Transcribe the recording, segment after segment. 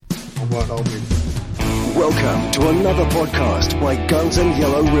I won't hold me. Welcome to another podcast by Guns and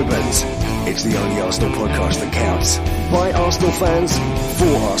Yellow Ribbons. It's the only Arsenal podcast that counts. By Arsenal fans, for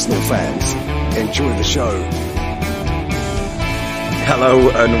Arsenal fans. Enjoy the show.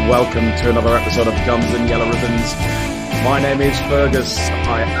 Hello and welcome to another episode of Guns and Yellow Ribbons. My name is Fergus.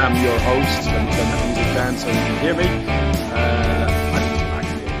 I am your host. Let me turn the music down so you can hear me.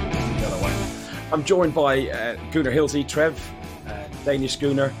 I'm joined by Gunnar Hilsey, Trev, Danish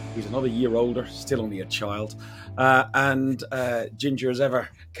Gunnar. He's another year older, still only a child. And ginger as ever,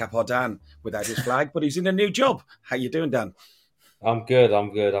 Kappa Dan, without his flag, but he's in a new job. How you doing, Dan? I'm good.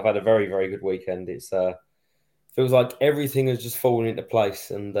 I've had a very, very good weekend. It's feels like everything has just fallen into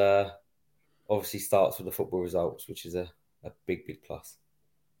place, and obviously starts with the football results, which is a big, big plus.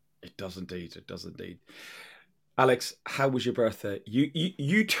 It does indeed. It does indeed. Alex, how was your birthday?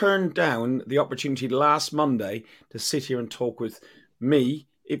 You turned down the opportunity last Monday to sit here and talk with me.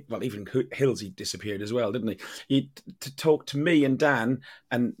 Even Hilsey disappeared as well, didn't he? To talk to me and Dan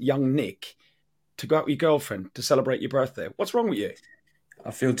and young Nick to go out with your girlfriend to celebrate your birthday. What's wrong with you?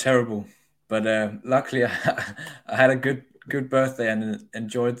 I feel terrible, but luckily I had a good birthday and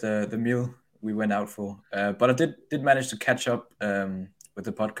enjoyed the meal we went out for. But I did manage to catch up with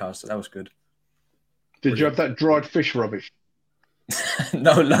the podcast, so that was good. Did you have that dried fish rubbish?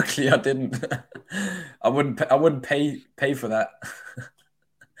 No, luckily I didn't. I wouldn't pay for that.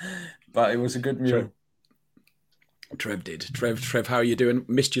 But it was a good meal. Trev did. Trev, how are you doing?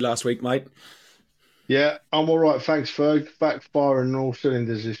 Missed you last week, mate. Yeah, I'm all right, thanks, Ferg. Back firing all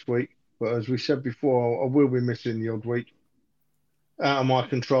cylinders this week. But as we said before, I will be missing the odd week. Out of my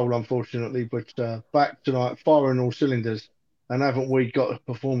control, unfortunately. But back tonight, firing all cylinders. And haven't we got a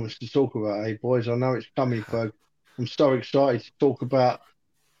performance to talk about, eh, boys? I know it's coming, Ferg. I'm so excited to talk about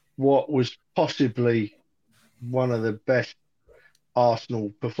what was possibly one of the best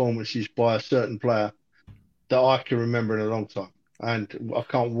Arsenal performances by a certain player that I can remember in a long time. And I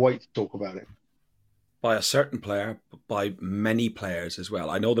can't wait to talk about it. By a certain player, but by many players as well.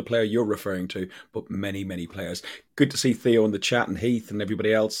 I know the player you're referring to, but many, many players. Good to see Theo in the chat and Heath and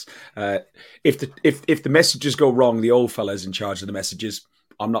everybody else. If the messages go wrong, the old fella's in charge of the messages.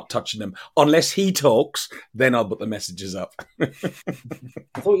 I'm not touching them. Unless he talks, then I'll put the messages up. I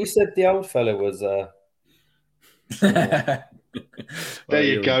thought you said the old fella was... There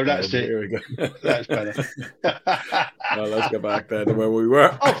you go. That's it. Here we go. That's better. Well, let's go back then to where we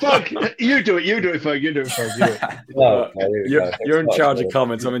were. Oh, fuck. You do it, Ferg. You do it. You're in charge of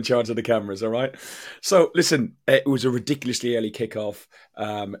comments. I'm in charge of the cameras, all right? So, listen, it was a ridiculously early kickoff.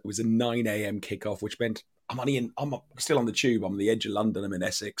 It was a 9 a.m. kickoff, which meant I'm still on the tube. I'm on the edge of London. I'm in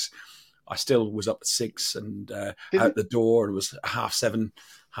Essex. I still was up at 6 and out the door, and it was half seven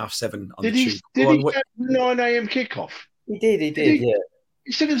on the tube. Did he have 9 a.m. kickoff? He did, yeah.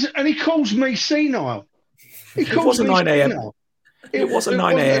 He said, and he calls me senile. It was a 9 a.m. It was a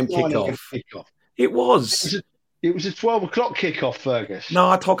 9 a.m. kickoff. It was. It was a 12 o'clock kickoff, Fergus. No,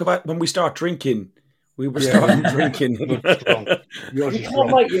 I talk about when we start drinking. We were starting drinking. You can't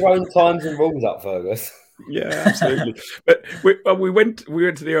make your own times and rules up, Fergus. Yeah, absolutely. But we went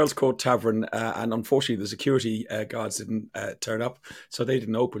to the Earl's Court Tavern, and unfortunately the security guards didn't turn up, so they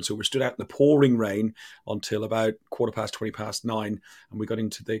didn't open. So we stood out in the pouring rain until about 9:15, and we got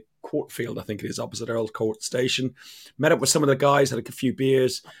into the court field, I think it is, opposite Earl's Court Station. Met up with some of the guys, had a few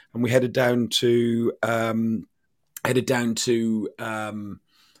beers, and we headed down to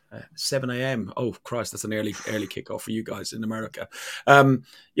 7 a.m. Oh, Christ, that's an early kickoff for you guys in America.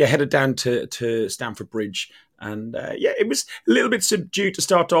 Headed down to Stamford Bridge. And it was a little bit subdued to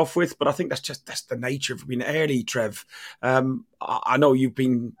start off with, but I think that's the nature of being early, Trev. I know you've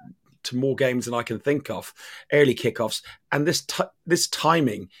been to more games than I can think of, early kickoffs, and this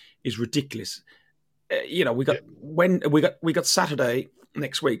timing is ridiculous. We got Saturday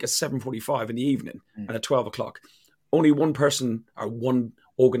next week at 7:45 in the evening and at 12 o'clock. Only one person or one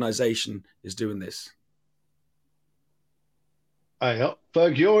organisation is doing this. Hey,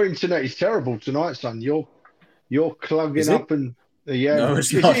 Ferg, your internet is terrible tonight, son. You're clugging up and No,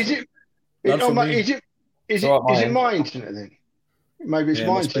 it's not. Is it my internet then? Maybe it's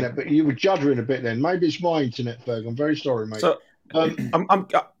my internet, but you were juddering a bit then. Maybe it's my internet, Ferg. I'm very sorry, mate. So I'm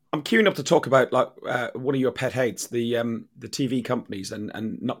queuing up to talk about one of your pet hates, the TV companies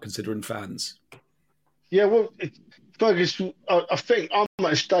and not considering fans. Yeah, well, Fergus, I think I'm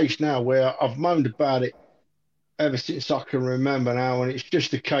at a stage now where I've moaned about it ever since I can remember now, and it's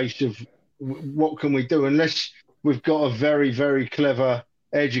just a case of what can we do unless we've got a very, very clever,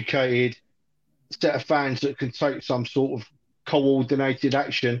 educated set of fans that can take some sort of coordinated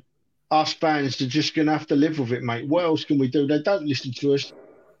action. Us fans are just going to have to live with it, mate. What else can we do? They don't listen to us.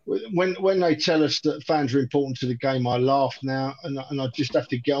 when they tell us that fans are important to the game, I laugh now, and I just have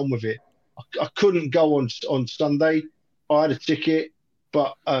to get on with it. I couldn't go on Sunday. I had a ticket,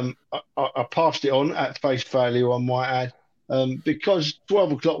 but I passed it on at face value, I might add, because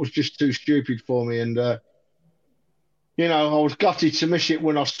 12 o'clock was just too stupid for me. And, I was gutted to miss it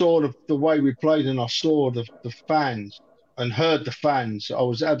when I saw the way we played and I saw the fans and heard the fans. I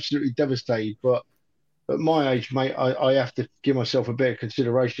was absolutely devastated. But at my age, mate, I have to give myself a bit of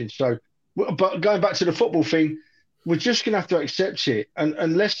consideration. So, but going back to the football thing, we're just going to have to accept it. And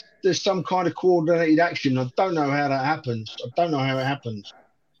unless there's some kind of coordinated action, I don't know how that happens.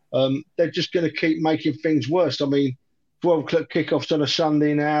 They're just going to keep making things worse. I mean, 12 o'clock kickoffs on a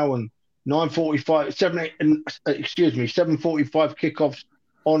Sunday now and 7:45 kickoffs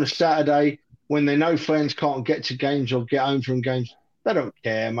on a Saturday when they know fans can't get to games or get home from games. They don't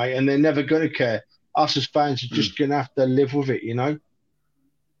care, mate, and they're never going to care. Us as fans are just going to have to live with it,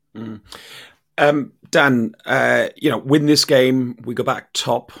 Dan, win this game, we go back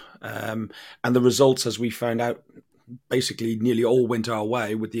top, and the results, as we found out, basically nearly all went our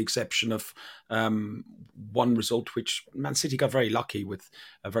way, with the exception of one result, which Man City got very lucky with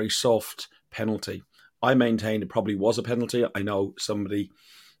a very soft penalty. I maintain it probably was a penalty. I know somebody...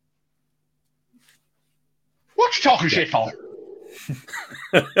 What you talking shit for?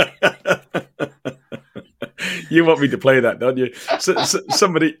 You want me to play that, don't you?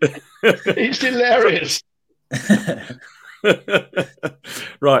 Somebody... It's hilarious.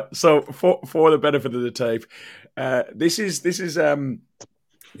 Right. So for the benefit of the tape, this is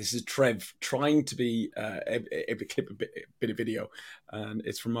Trev trying to be clip a bit of video, and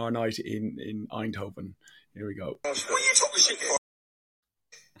it's from our night in Eindhoven. Here we go. What are you talking shit for?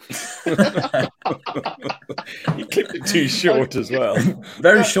 He clipped it too short as well.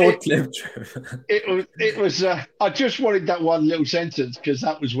 Very short clip. It was. I just wanted that one little sentence because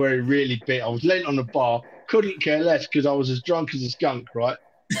that was where it really bit. I was lent on the bar, couldn't care less because I was as drunk as a skunk, right?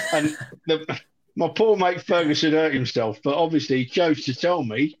 And my poor mate Fergus had hurt himself, but obviously he chose to tell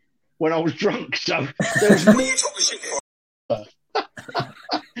me when I was drunk. So there was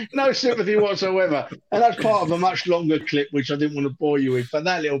no sympathy whatsoever. And that's part of a much longer clip, which I didn't want to bore you with. But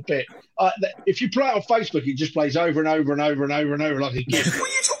that little bit, if you play it on Facebook, it just plays over and over and over and over and over like a gift. What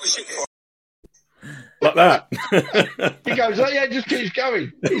are you talking shit for? Like that. He goes, oh, yeah, it just keeps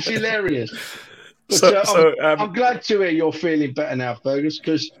going. It's hilarious. But, I'm glad to hear you're feeling better now, Fergus,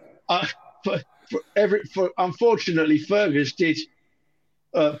 because unfortunately, Fergus did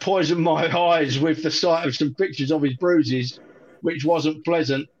poison my eyes with the sight of some pictures of his bruises, which wasn't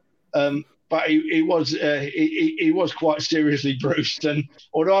pleasant. But he was quite seriously bruised. And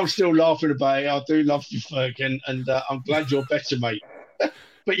although I'm still laughing about it, I do love you, Ferg, and I'm glad you're better, mate.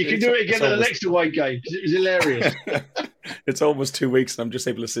 But you can do it again at the next away game because it was hilarious. It's almost 2 weeks and I'm just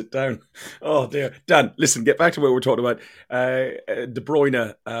able to sit down. Oh, dear. Dan, listen, get back to what we're talking about. De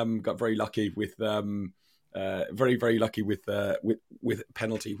Bruyne got very lucky with very, very lucky with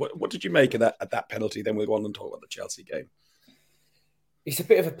penalty. What did you make of that penalty? Then we'll go on and talk about the Chelsea game. It's a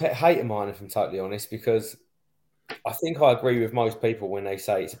bit of a pet hate of mine, if I'm totally honest, because I think I agree with most people when they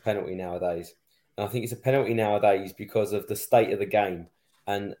say it's a penalty nowadays. And I think it's a penalty nowadays because of the state of the game.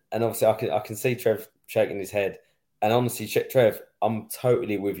 And obviously I can see Trev shaking his head. And honestly, Trev, I'm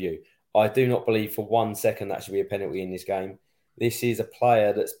totally with you. I do not believe for 1 second that should be a penalty in this game. This is a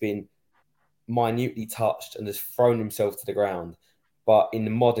player that's been minutely touched and has thrown himself to the ground. But in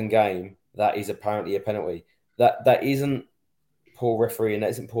the modern game, that is apparently a penalty. That isn't poor refereeing, that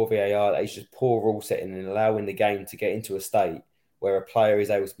isn't poor VAR, that is just poor rule setting and allowing the game to get into a state where a player is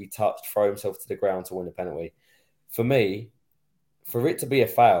able to be touched, throw himself to the ground to win a penalty. For me, for it to be a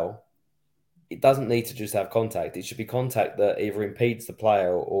foul, it doesn't need to just have contact. It should be contact that either impedes the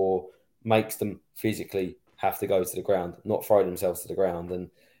player or makes them physically have to go to the ground, not throw themselves to the ground.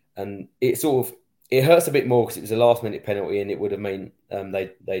 And it hurts a bit more because it was a last minute penalty and it would have meant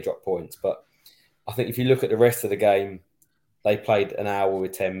they dropped points. But I think if you look at the rest of the game, they played an hour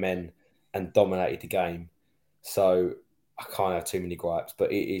with 10 men and dominated the game. So I can't have too many gripes,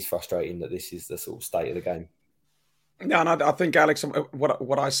 but it is frustrating that this is the sort of state of the game. Yeah, and I think, Alex,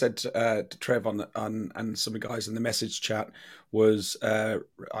 what I said to Trev and some of the guys in the message chat was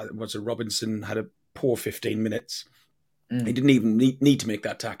Robinson had a poor 15 minutes. He didn't even need to make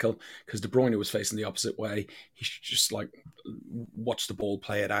that tackle because De Bruyne was facing the opposite way. He should just watch the ball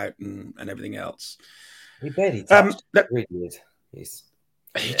play it out and everything else. He barely touched. Really did.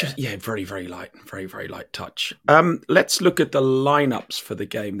 Very, very light, very, very light touch. Let's look at the lineups for the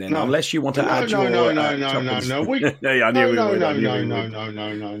game then. No. Unless you want to add your... No.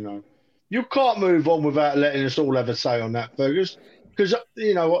 You can't move on without letting us all have a say on that, Fergus. because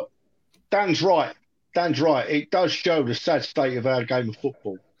you know what, Dan's right. Dan's right. It does show the sad state of our game of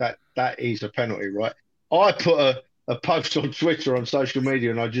football. That is a penalty, right? I put a post on Twitter on social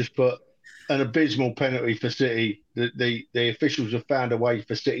media, and I just put an abysmal penalty for City. The officials have found a way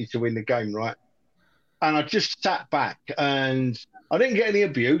for City to win the game, right? And I just sat back, and I didn't get any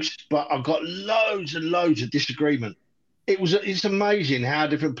abuse, but I got loads and loads of disagreement. It's amazing how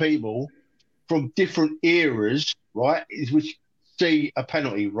different people from different eras, right, which see a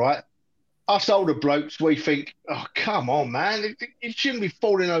penalty, right? Us older blokes, we think, oh, come on, man, it shouldn't be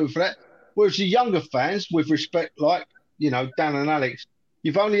falling over for that. Whereas the younger fans, with respect, like, you know, Dan and Alex,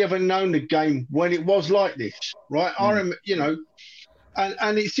 you've only ever known the game when it was like this, right? I remember, you know,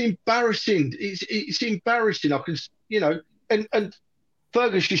 and it's embarrassing. It's embarrassing. I can, you know, and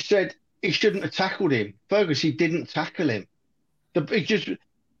Fergus just said he shouldn't have tackled him. Fergus, he didn't tackle him. De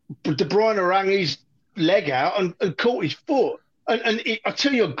Bruyne rang his leg out and caught his foot. And I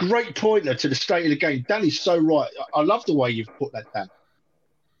tell you, a great pointer to the state of the game. Dan is so right. I love the way you've put that, Dan.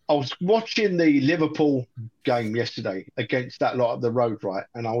 I was watching the Liverpool game yesterday against that lot up the road, right?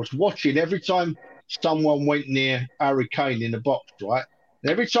 And I was watching every time someone went near Harry Kane in the box, right?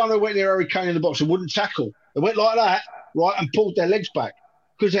 And every time they went near Harry Kane in the box, they wouldn't tackle. They went like that, right, and pulled their legs back.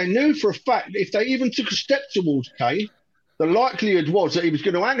 Because they knew for a fact that if they even took a step towards Kane, the likelihood was that he was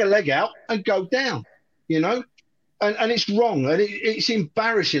going to hang a leg out and go down, you know? And it's wrong, and it's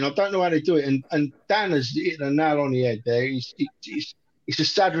embarrassing. I don't know how to do it. And Dan has hit the nail on the head there. It's a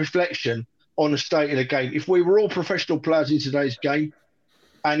sad reflection on the state of the game. If we were all professional players in today's game,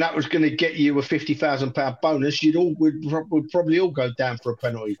 and that was going to get you a £50,000 bonus, we'd probably all go down for a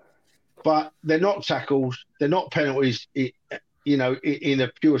penalty. But they're not tackles, they're not penalties, you know, in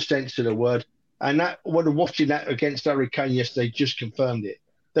a pure sense of the word. And that, when watching that against Harry Kane yesterday, just confirmed it.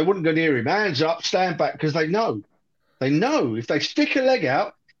 They wouldn't go near him. Hands up, stand back, because they know. They know if they stick a leg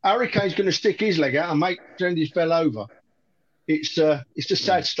out, Harry Kane's going to stick his leg out and send his fell over. It's a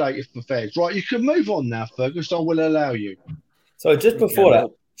sad state of affairs. Right, you can move on now, Fergus. I will allow you. So just before that,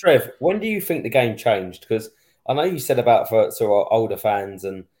 Trev, when do you think the game changed? Because I know you said about for sort of older fans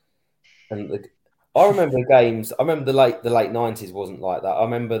I remember the games. I remember the late 90s wasn't like that. I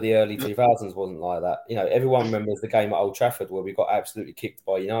remember the early 2000s wasn't like that. You know, everyone remembers the game at Old Trafford where we got absolutely kicked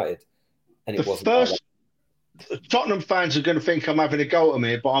by United, and it wasn't like that. Tottenham fans are going to think I'm having a go at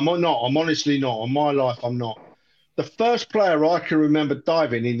me, but I'm not. I'm honestly not. On my life, I'm not. The first player I can remember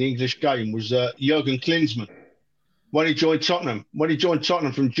diving in the English game was Jurgen Klinsmann when he joined Tottenham. When he joined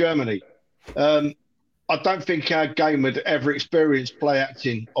Tottenham from Germany, I don't think our game had ever experienced play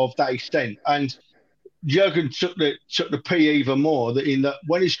acting of that extent. And Jurgen took the P even more. That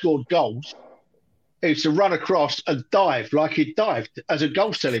when he scored goals, he used to run across and dive like he dived as a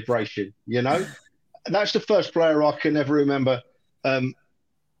goal celebration. You know. That's the first player I can ever remember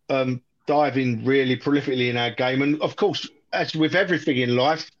diving really prolifically in our game. And, of course, as with everything in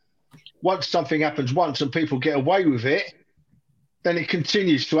life, once something happens once and people get away with it, then it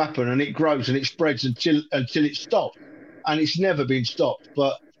continues to happen and it grows and it spreads until it stops. And it's never been stopped.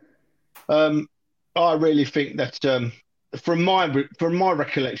 But I really think that from my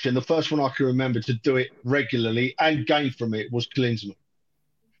recollection, the first one I can remember to do it regularly and gain from it was Klinsmann.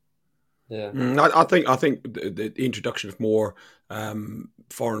 Yeah, I think the introduction of more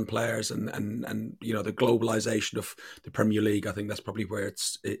foreign players and you know the globalization of the Premier League, I think that's probably where it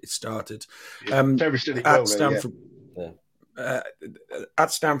started. At Stamford,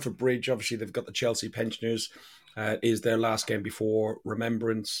 at Stamford Bridge, obviously they've got the Chelsea pensioners. Is their last game before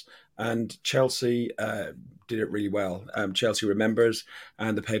Remembrance, and Chelsea did it really well. Chelsea remembers,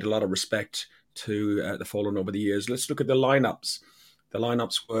 and they paid a lot of respect to the fallen over the years. Let's look at the lineups. The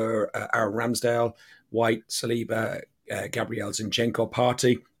lineups were Aaron Ramsdale, White, Saliba, Gabriel Zinchenko,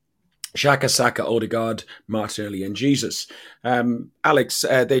 Partey, Xhaka, Saka, Odegaard, Martinelli, and Jesus. Alex,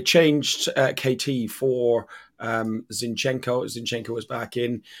 they changed KT for Zinchenko. Zinchenko was back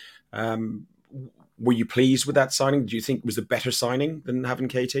in. Were you pleased with that signing? Do you think it was a better signing than having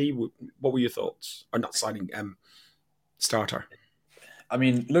KT? What were your thoughts? Or not signing, starter. I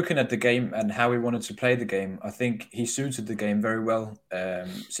mean, looking at the game and how he wanted to play the game, I think he suited the game very well.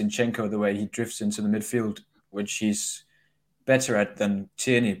 Zinchenko, the way he drifts into the midfield, which he's better at than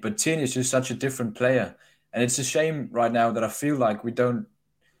Tierney. But Tierney is just such a different player. And it's a shame right now that I feel like we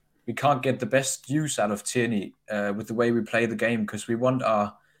can't get the best use out of Tierney with the way we play the game, because we want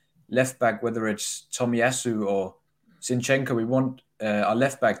our left back, whether it's Tomiyasu or Zinchenko, we want our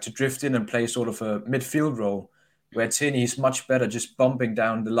left back to drift in and play sort of a midfield role, where Tierney is much better just bumping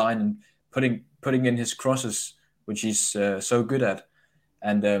down the line and putting in his crosses, which he's so good at.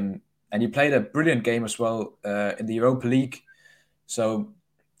 And he played a brilliant game as well in the Europa League. So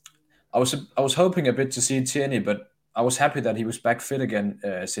I was hoping a bit to see Tierney, but I was happy that he was back fit again,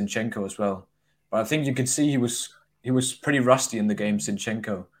 Zinchenko as well. But I think you could see he was pretty rusty in the game,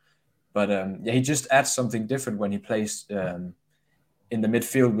 Zinchenko. But he just adds something different when he plays in the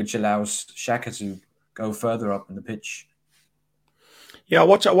midfield, which allows Xhaka to go further up in the pitch. Yeah, I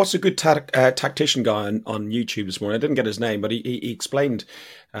watched a good tactician guy on YouTube this morning. I didn't get his name, but he explained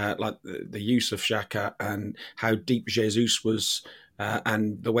like the use of Xhaka and how deep Jesus was,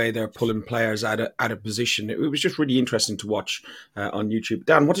 and the way they're pulling players out of position. It was just really interesting to watch on YouTube.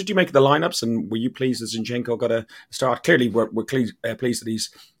 Dan, what did you make of the lineups, and were you pleased that Zinchenko got a start? Clearly, we're pleased that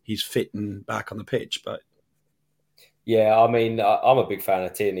he's fit and back on the pitch, but. Yeah, I mean, I'm a big fan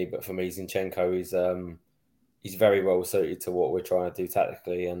of Tierney, but for me, Zinchenko is he's very well suited to what we're trying to do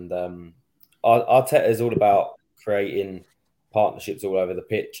tactically. And Arteta is all about creating partnerships all over the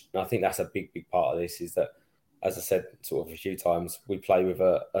pitch. And I think that's a big, big part of this is that, as I said sort of a few times, we play with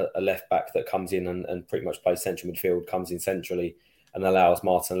a left back that comes in and pretty much plays central midfield, comes in centrally and allows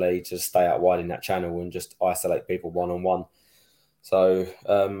Martinelli to stay out wide in that channel and just isolate people one-on-one. So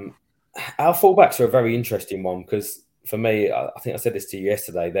our fullbacks are a very interesting one because for me, I think I said this to you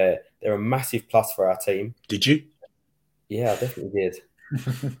yesterday, they're a massive plus for our team. Did you? Yeah, I definitely did.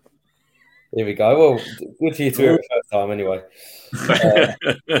 Here we go. Well, good for you to hear it the first time anyway.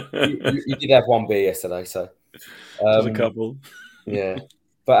 You did have one beer yesterday, so. There's a couple. Yeah.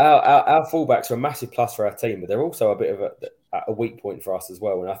 But our fullbacks are a massive plus for our team, but they're also a bit of a weak point for us as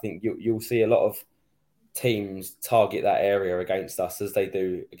well. And I think you'll see a lot of teams target that area against us as they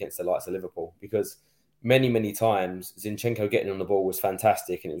do against the likes of Liverpool because many, many times Zinchenko getting on the ball was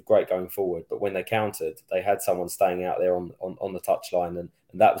fantastic and it was great going forward. But when they countered, they had someone staying out there on the touchline and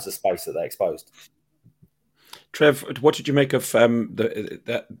that was the space that they exposed. Trev, what did you make of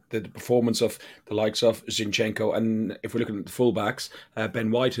the performance of the likes of Zinchenko and if we're looking at the fullbacks,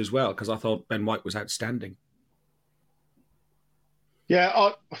 Ben White as well? Because I thought Ben White was outstanding.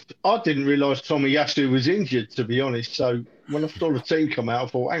 Yeah, I didn't realise Tomiyasu was injured, to be honest. So when I saw the team come out, I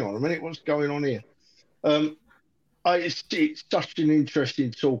thought, hang on a minute, what's going on here? It's such an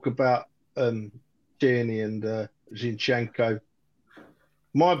interesting talk about Tierney and Zinchenko.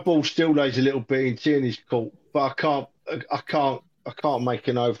 My ball still lays a little bit in Tierney's court, but I can't make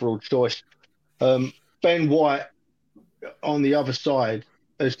an overall choice. Ben White on the other side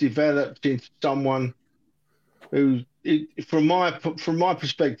has developed into someone who, from my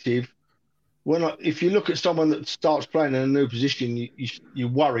perspective, if you look at someone that starts playing in a new position, you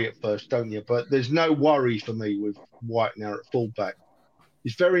worry at first, don't you? But there's no worry for me with White now at fullback.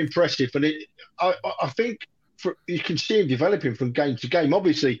 It's very impressive, and I think you can see him developing from game to game.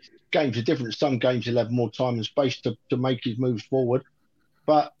 Obviously, games are different. Some games he'll have more time and space to make his moves forward.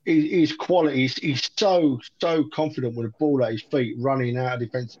 But his quality, he's so confident with the ball at his feet, running out of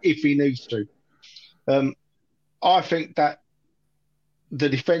defence if he needs to. I think that the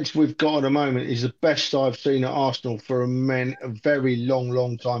defence we've got at the moment is the best I've seen at Arsenal for a very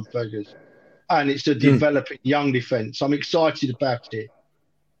long time, Fergus. And it's a developing young defence. I'm excited about it.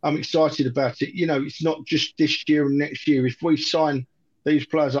 You know, it's not just this year and next year. If we sign these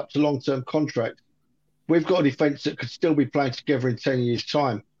players up to long-term contracts, we've got a defence that could still be playing together in 10 years'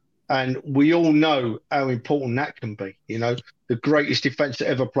 time. And we all know how important that can be. You know, the greatest defence that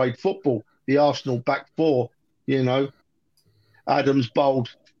ever played football, the Arsenal back four, you know, Adams, Bold,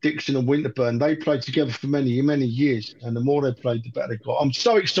 Dixon and Winterburn, they played together for many years. And the more they played, the better they got. I'm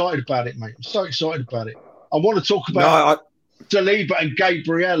so excited about it, mate. I'm so excited about it. I want to talk about Saliba and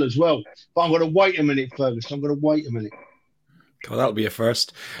Gabriel as well. But I'm going to wait a minute, Fergus. I'm going to wait a minute. God, that'll be a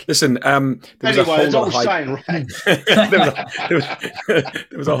first. Listen, there was a whole lot of hype.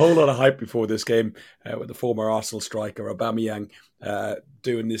 There was a whole lot of hype before this game with the former Arsenal striker Aubameyang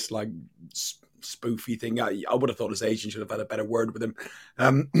doing this like spoofy thing. I would have thought his agent should have had a better word with him.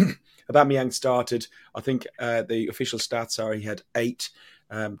 Aubameyang started. I think the official stats are he had 8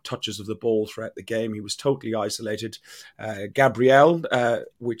 touches of the ball throughout the game. He was totally isolated. Gabriel,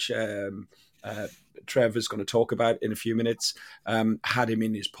 which Trev is going to talk about in a few minutes, had him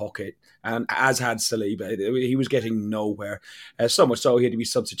in his pocket, and as had Saliba. He was getting nowhere. So much so he had to be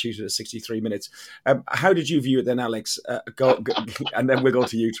substituted at 63 minutes. How did you view it then, Alex? Go, and then we'll go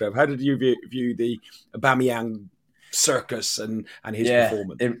to you, Trev. How did you view the Aubameyang circus and his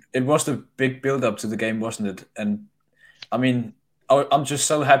performance? It was a big build-up to the game, wasn't it? And I mean, I'm just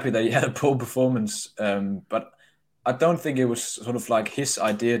so happy that he had a poor performance, but I don't think it was sort of like his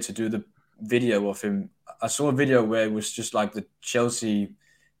idea to do the video of him. I saw a video where it was just like the Chelsea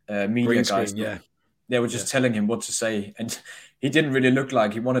media guys. They were just telling him what to say, and he didn't really look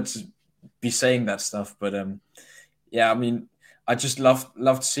like he wanted to be saying that stuff. But I mean, I just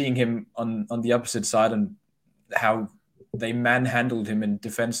loved seeing him on the opposite side and how they manhandled him in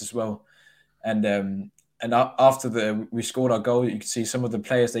defense as well. And after we scored our goal, you could see some of the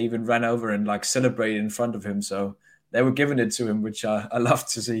players, they even ran over and like celebrated in front of him. So they were giving it to him, which I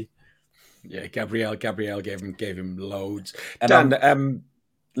loved to see. Yeah, Gabriel gave him loads. And Dan,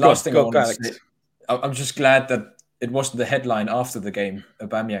 last thing I want to Alex. say, I'm just glad that it wasn't the headline after the game,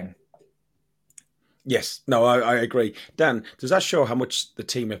 Aubameyang. Yes, no, I agree. Dan, does that show how much the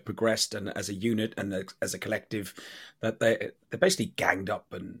team have progressed and as a unit and as a collective, that they basically ganged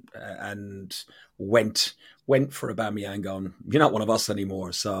up and went for Aubameyang, going, you're not one of us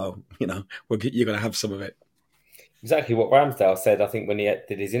anymore, so you're going to have some of it. Exactly what Ramsdale said, I think, when he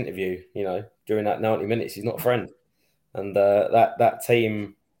did his interview, during that 90 minutes, he's not a friend. And that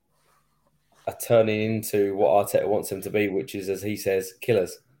team are turning into what Arteta wants them to be, which is, as he says,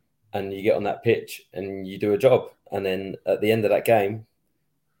 killers. And you get on that pitch and you do a job. And then at the end of that game,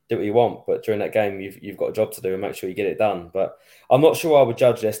 do what you want. But during that game, you've got a job to do and make sure you get it done. But I'm not sure I would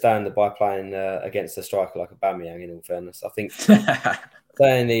judge their standard by playing against a striker like Aubameyang, in all fairness. I think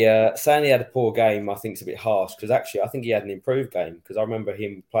saying he had a poor game, I think, is a bit harsh, because actually I think he had an improved game, because I remember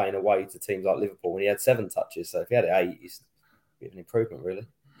him playing away to teams like Liverpool when he had 7 touches. So if he had 8, it's a bit of an improvement, really.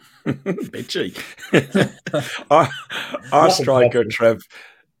 Bitchy. Our striker, Trev.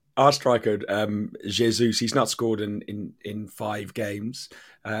 Our striker, Jesus, he's not scored in 5 games.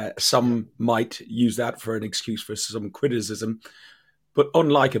 Some might use that for an excuse for some criticism. But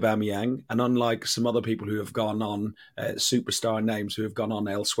unlike Aubameyang and unlike some other people who have gone on, superstar names who have gone on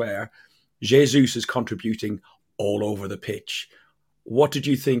elsewhere, Jesus is contributing all over the pitch. What did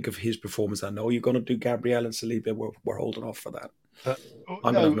you think of his performance? I know you're going to do Gabriel and Saliba. We're holding off for that. I'm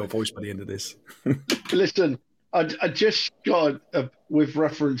going to have no voice by the end of this. Listen, I just got, with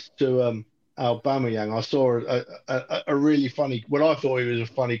reference to Aubameyang, I saw a really funny, well, I thought it was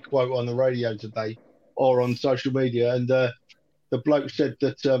a funny quote on the radio today or on social media. And the bloke said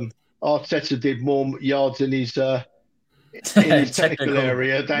that Arteta did more yards in his technical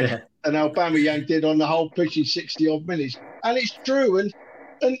area than Aubameyang did on the whole pitch in 60-odd minutes. And it's true. And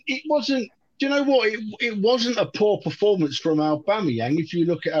it wasn't, do you know what? It wasn't a poor performance from Aubameyang. If you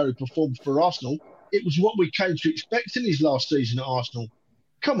look at how he performed for Arsenal, it was what we came to expect in his last season at Arsenal.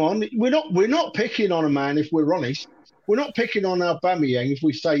 Come on, we're not picking on a man, if we're honest. We're not picking on Aubameyang if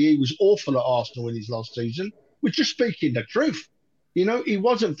we say he was awful at Arsenal in his last season. We're just speaking the truth. He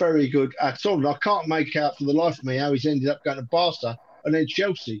wasn't very good at all. I can't make out for the life of me how he's ended up going to Barca and then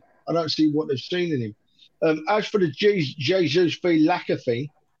Chelsea. I don't see what they've seen in him. As for the Jesus v. Laka thing,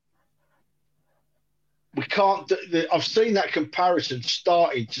 we can't. I've seen that comparison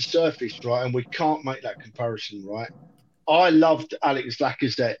starting to surface, right? And we can't make that comparison, right? I loved Alex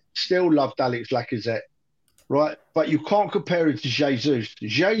Lacazette, still loved Alex Lacazette, right? But you can't compare it to Jesus.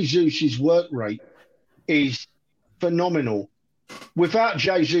 Jesus' work rate is phenomenal. Without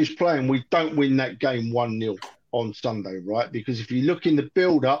Jesus playing, we don't win that game 1-0 on Sunday, right? Because if you look in the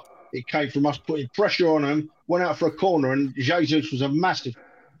build-up, it came from us putting pressure on him, went out for a corner, and Jesus was a massive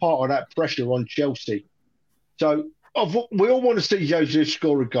part of that pressure on Chelsea. So we all want to see Jesus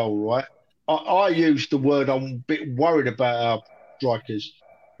score a goal, right? I used the word, I'm a bit worried about our strikers.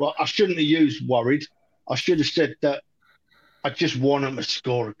 Well, I shouldn't have used worried. I should have said that I just want him to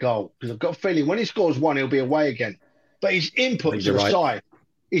score a goal, because I've got a feeling when he scores 1, he'll be away again. But his input to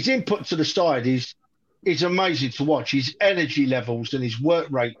the side is amazing to watch. His energy levels and his work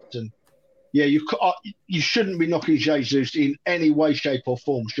rates, and you shouldn't be knocking Jesus in any way, shape, or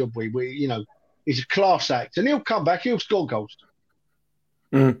form, should we? He's a class act, and he'll come back. He'll score goals.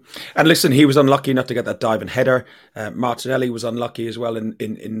 And listen, he was unlucky not to get that diving header. Martinelli was unlucky as well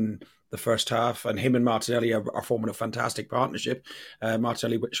in the first half, and him and Martinelli are forming a fantastic partnership.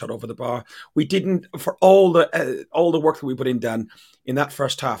 Martinelli shot over the bar. We didn't, for all the work that we put in, Dan, in that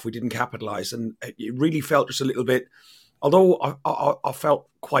first half, we didn't capitalise, and it really felt just a little bit. Although I felt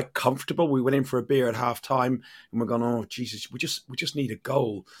quite comfortable, we went in for a beer at half time, and we're going, oh Jesus, we just need a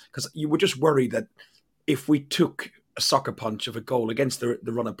goal, because you were just worried that if we took a sucker punch of a goal against the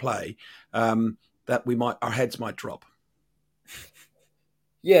run of play, that our heads might drop.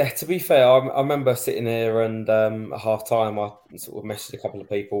 Yeah, to be fair, I remember sitting there and at half time, I sort of messaged a couple of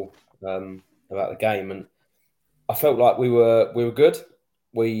people about the game, and I felt like we were good.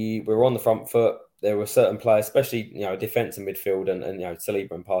 We were on the front foot. There were certain players, especially defence and midfield, and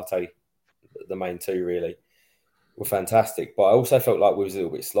Saliba and Partey, the main two really, were fantastic. But I also felt like we was a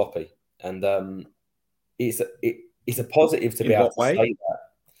little bit sloppy, and it's a positive to be able to say that.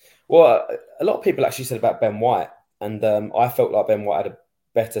 Well, a lot of people actually said about Ben White, and I felt like Ben White had a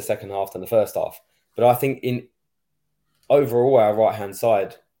better second half than the first half. But I think overall, our right-hand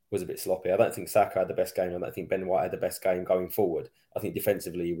side was a bit sloppy. I don't think Saka had the best game. I don't think Ben White had the best game going forward. I think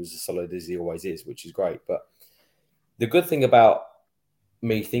defensively he was as solid as he always is, which is great. But the good thing about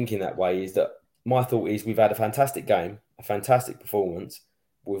me thinking that way is that my thought is we've had a fantastic game, a fantastic performance.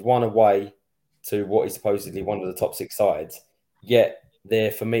 We've won away to what is supposedly one of the top 6 sides. Yet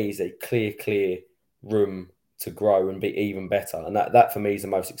there, for me, is a clear room to grow and be even better. And that for me is the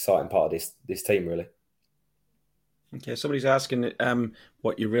most exciting part of this team, really. Okay, somebody's asking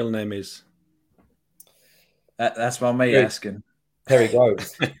what your real name is. That's my mate asking. Perry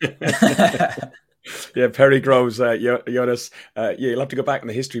Groves. Yeah, Perry Groves, Jonas. You'll have to go back in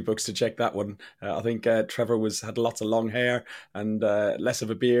the history books to check that one. I think Trevor had lots of long hair and less of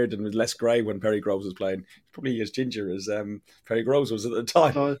a beard and was less grey when Perry Groves was playing. Probably as ginger as Perry Groves was at the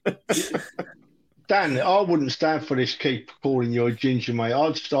time. Dan, I wouldn't stand for this. Keep calling you a ginger, mate.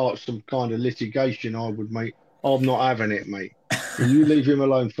 I'd start some kind of litigation. I would, mate. I'm not having it, mate. You leave him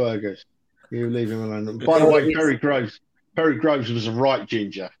alone, Fergus. You leave him alone. By the way, Perry Groves was a right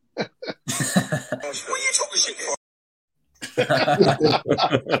ginger. What are you talking shit for?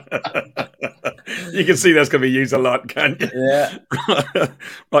 You can see that's going to be used a lot, can't you? Yeah.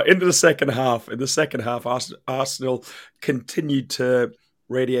 Right, into the second half. In the second half, Arsenal continued to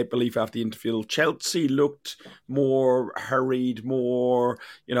radiate belief after the interval. Chelsea looked more hurried, more,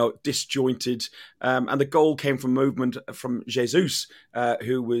 disjointed. And the goal came from movement from Jesus,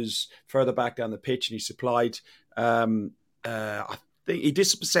 who was further back down the pitch, and he supplied, I think he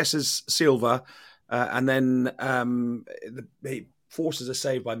dispossesses Silva, and then he forces a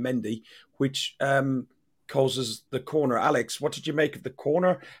save by Mendy, which causes the corner. Alex, what did you make of the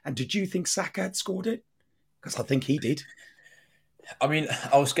corner? And did you think Saka had scored it? Because I think he did. I mean,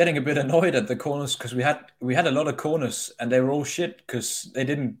 I was getting a bit annoyed at the corners because we had a lot of corners and they were all shit because they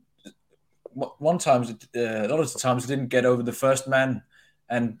didn't. A lot of the times they didn't get over the first man,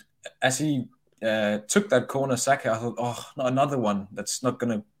 and as he took that corner, Saka, I thought, oh, not another one that's not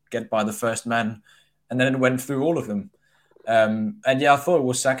going to get by the first man, and then it went through all of them. And yeah, I thought it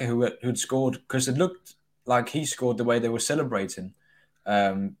was Saka who'd scored because it looked like he scored the way they were celebrating.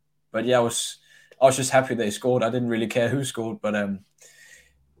 But yeah, I was just happy they scored. I didn't really care who scored, but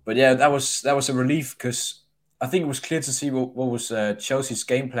yeah, that was a relief because I think it was clear to see what was Chelsea's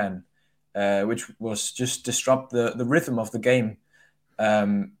game plan, which was just disrupt the rhythm of the game,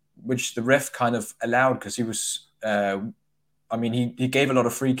 which the ref kind of allowed because he was. He gave a lot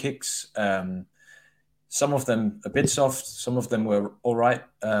of free kicks. Some of them a bit soft, some of them were all right.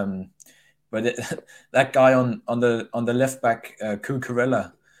 But that guy on the left back,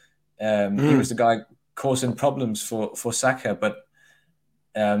 Cucurella. He was the guy causing problems for Saka, but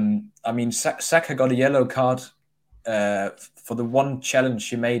Saka got a yellow card for the one challenge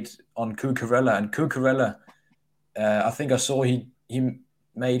he made on Cucurella, and Cucurella, I think I saw he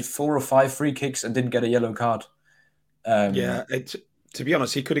made 4 or 5 free kicks and didn't get a yellow card. To be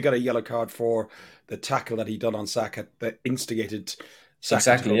honest, he could have got a yellow card for the tackle that he done on Saka that instigated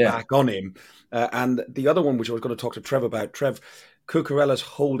Saka to go back on him. And the other one, which I was going to talk to Trev about, Cucurella's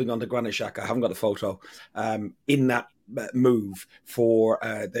holding on to Granit Xhaka. I haven't got the photo in that move for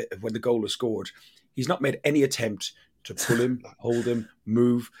when the goal was scored. He's not made any attempt to pull him, hold him,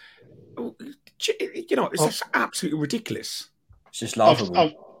 move. It's just absolutely ridiculous. It's just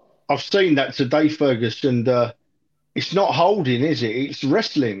laughable. I've seen that today, Fergus, and it's not holding, is it? It's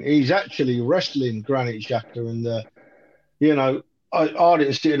wrestling. He's actually wrestling Granit Xhaka, and I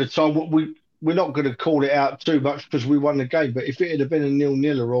didn't see it at the time. We're not going to call it out too much because we won the game. But if it had been a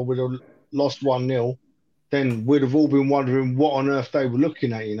 0-0 or we'd have lost 1-0, then we'd have all been wondering what on earth they were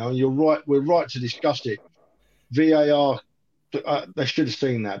looking at. And you're right. We're right to discuss it. VAR, they should have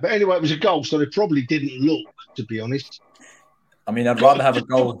seen that. But anyway, it was a goal, so they probably didn't look, to be honest. I mean, I'd rather have a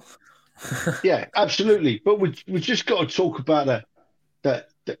goal. Yeah, absolutely. But we just got to talk about that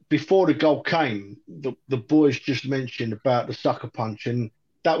before the goal came, the boys just mentioned about the sucker punch, and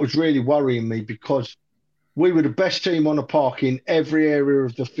that was really worrying me because we were the best team on the park in every area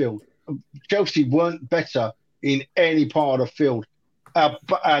of the field. Chelsea weren't better in any part of the field.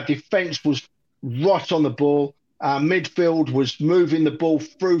 Our defence was right on the ball. Our midfield was moving the ball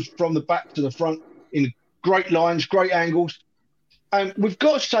through from the back to the front in great lines, great angles. And we've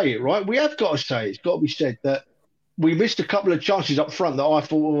got to say it, right? We have got to say it. It's got to be said that we missed a couple of chances up front that I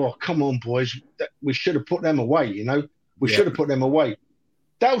thought, oh, come on, boys. We should have put them away, We should have put them away.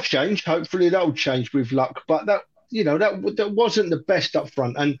 That'll change. Hopefully that'll change with luck. But that wasn't the best up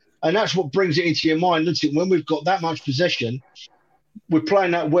front. And that's what brings it into your mind, doesn't it? When we've got that much possession, we're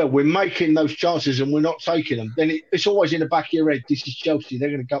playing that well. We're making those chances and we're not taking them. Then it's always in the back of your head, this is Chelsea. They're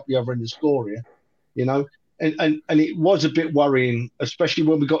going to cut the other end and score here, And it was a bit worrying, especially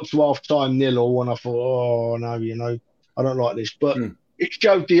when we got to half time 0-0, and I thought, oh no, I don't like this. But it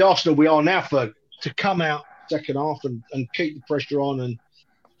showed the Arsenal we are now, Ferg, to come out second half and keep the pressure on and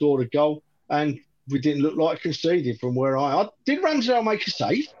score the goal. And we didn't look like conceding from where I did. Ramsdale make a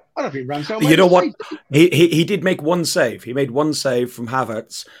save? I don't think Ramsdale made a save. He did make one save. He made one save from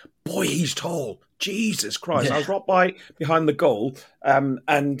Havertz. Boy, he's tall. Jesus Christ. Yeah. I was right behind the goal,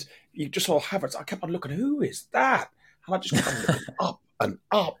 and you just saw Havertz. I kept on looking, who is that? And I just kept on looking up and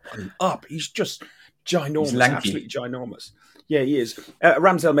up and up. He's just ginormous, absolutely ginormous. Yeah, he is.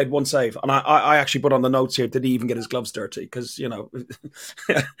 Ramsdale made one save, and I actually put on the notes here, did he even get his gloves dirty? Because,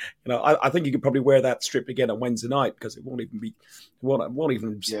 I think you could probably wear that strip again on Wednesday night because it won't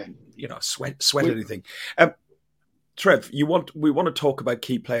even sweat anything. Trev, we want to talk about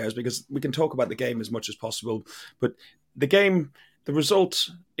key players because we can talk about the game as much as possible, but the game, the result,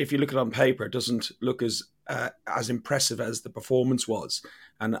 if you look at it on paper, doesn't look as impressive as the performance was.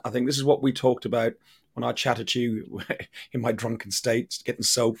 And I think this is what we talked about when I chatted to you in my drunken state, getting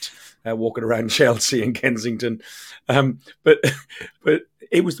soaked, walking around Chelsea and Kensington. But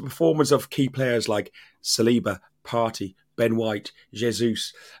it was the performance of key players like Saliba, Partey, Ben White,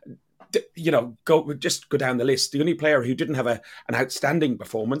 Jesus. Go down the list. The only player who didn't have an outstanding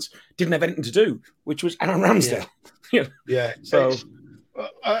performance didn't have anything to do, which was Aaron Ramsdale. Yeah. So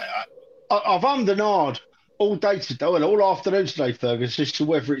I've ummed and ahed all day today, and all afternoon today, Fergus, as to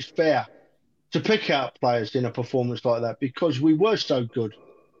whether it's fair to pick out players in a performance like that because we were so good.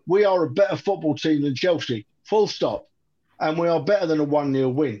 We are a better football team than Chelsea, full stop. And we are better than a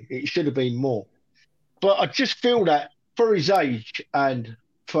 1-0 win. It should have been more. But I just feel that for his age and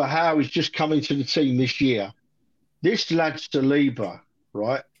for how he's just come into the team this year, this lad Saliba,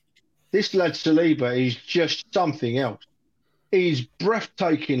 right? This lad Saliba is just something else. He's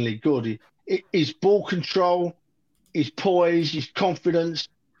breathtakingly good. His ball control, his poise, his confidence,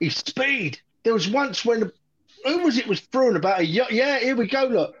 his speed. There was once when, who was it was throwing about here we go,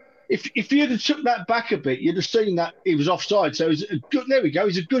 look. If you'd have took that back a bit, you'd have seen that he was offside. So there we go.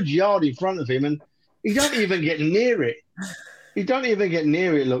 He's a good yard in front of him, and he don't even get near it.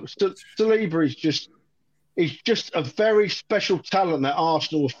 Look, Saliba is just a very special talent that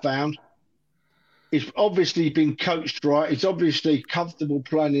Arsenal have found. He's obviously been coached right. He's obviously comfortable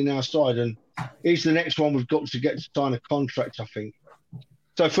playing in our side, and he's the next one we've got to get to sign a contract, I think.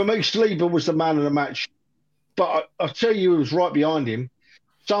 So for me, Saliba was the man of the match. But I'll tell you who was right behind him.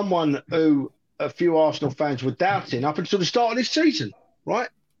 Someone who a few Arsenal fans were doubting up until the start of this season, right?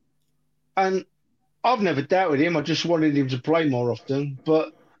 And I've never doubted him. I just wanted him to play more often.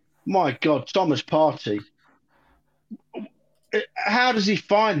 But my God, Thomas Partey, how does he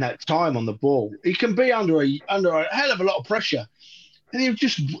find that time on the ball? He can be under a hell of a lot of pressure. And he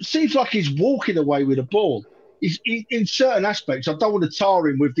just seems like he's walking away with the ball. In certain aspects, I don't want to tar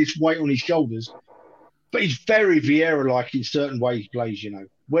him with this weight on his shoulders, but he's very Vieira-like in certain ways he plays,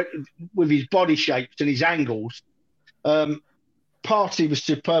 with his body shapes and his angles. Partey was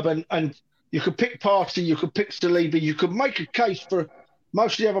superb, and you could pick Partey, you could pick Saliba, you could make a case for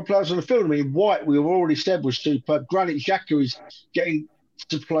most of the other players on the field. I mean, White, we already said, was superb. Granit Xhaka is getting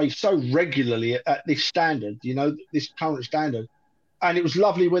to play so regularly at this standard, this current standard. And it was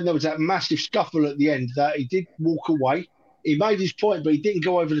lovely when there was that massive scuffle at the end that he did walk away. He made his point, but he didn't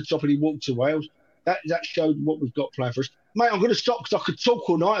go over the top and he walked away. That showed what we've got playing for us. Mate, I'm going to stop because I could talk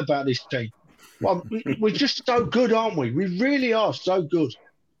all night about this team. Well, we're just so good, aren't we? We really are so good.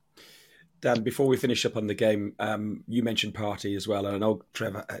 Dan, before we finish up on the game, you mentioned Partey as well, and I know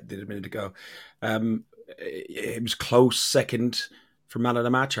Trevor did a minute ago. It was close second for man of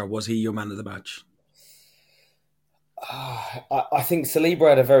the match, or was he your man of the match? I think Saliba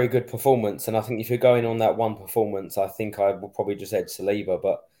had a very good performance, and I think if you're going on that one performance, I think I will probably just edge Saliba.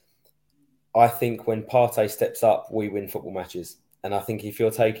 But I think when Partey steps up, we win football matches. And I think if you're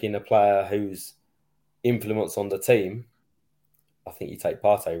taking a player who's influence on the team, I think you take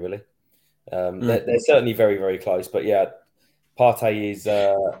Partey, really. They're certainly very, very close. But yeah, Partey is,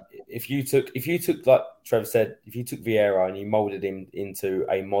 if you took, like Trev said, if you took Vieira and you moulded him into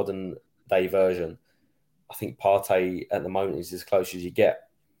a modern day version, I think Partey at the moment is as close as you get.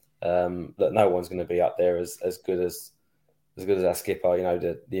 That no one's going to be up there as good as our skipper,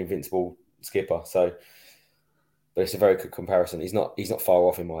 the invincible skipper. So, but it's a very good comparison. He's not far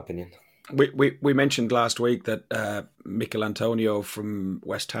off in my opinion. We mentioned last week that Mikel Antonio from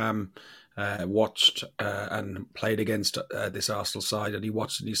West Ham watched and played against this Arsenal side, and he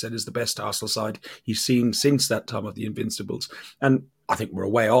watched and he said it's the best Arsenal side he's seen since that time of the Invincibles. And I think we're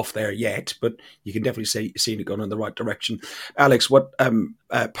way off there yet, but you can definitely see it going in the right direction. Alex, what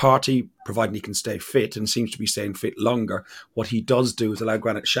Partey, providing he can stay fit and seems to be staying fit longer, what he does do is allow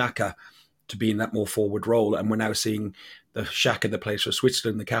Granit Xhaka to be in that more forward role, and we're now seeing the Xhaka that plays for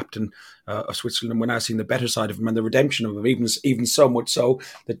Switzerland, the captain of Switzerland, and we're now seeing the better side of him and the redemption of him, even so much so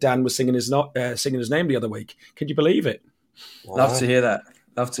that Dan was singing his name the other week. Can you believe it? Wow. Love to hear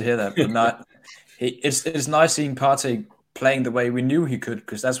that. But not, it's nice seeing Partey playing the way we knew he could,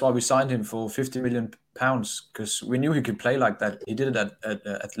 because that's why we signed him for £50 million, because we knew he could play like that. He did it at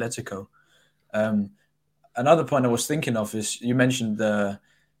Atletico. Another point I was thinking of is you mentioned the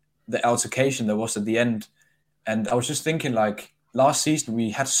altercation that was at the end, and I was just thinking, like, last season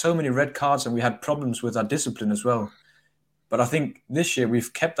we had so many red cards and we had problems with our discipline as well. But I think this year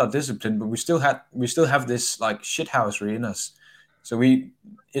we've kept our discipline, but we still have this like shithousery in us. So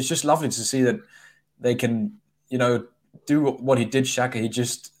it's just lovely to see that they can, do what he did, Xhaka. He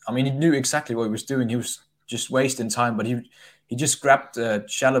knew exactly what he was doing. He was just wasting time, but he just grabbed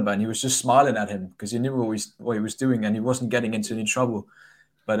Chalobah and he was just smiling at him because he knew what he was doing and he wasn't getting into any trouble.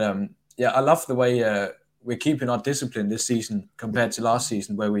 But I love the way we're keeping our discipline this season compared to last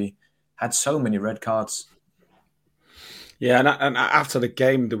season where we had so many red cards. Yeah, and after the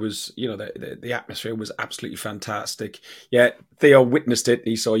game, there was, the atmosphere was absolutely fantastic. Yeah, Theo witnessed it.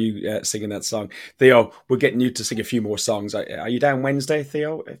 He saw you singing that song. Theo, we're getting you to sing a few more songs. Are you down Wednesday,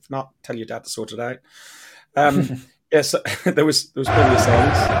 Theo? If not, tell your dad to sort it out. Yes, there was plenty of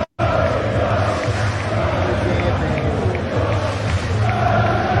songs.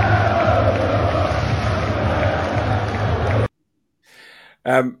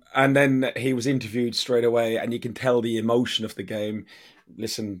 And then he was interviewed straight away, and you can tell the emotion of the game.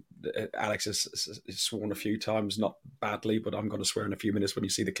 Listen, Alex has sworn a few times, not badly, but I'm going to swear in a few minutes when you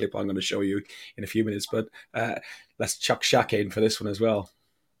see the clip I'm going to show you in a few minutes. But let's chuck Xhaka in for this one as well.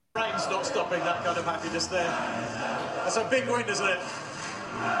 Rain's not stopping that kind of happiness there. That's a big win, isn't it?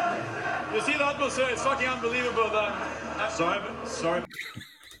 You see the atmosphere? It's fucking unbelievable. Sorry.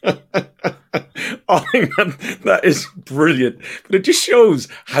 I think that is brilliant, but it just shows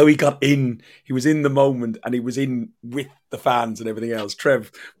how he got in. He was in the moment, and he was in with the fans and everything else.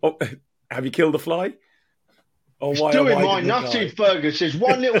 Trev, have you killed a fly? Oh, why? Doing my nothing, Fergus. There's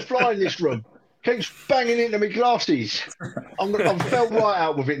one little fly in this room. Keeps banging into my glasses. I'm felt right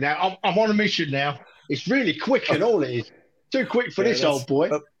out with it now. I'm on a mission now. It's really quick and all it is. Too quick for this old boy.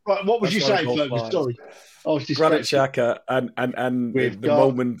 Right, what was you saying, Fergus? Sorry. Granit Xhaka and the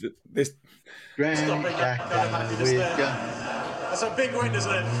moment this. That's a big win,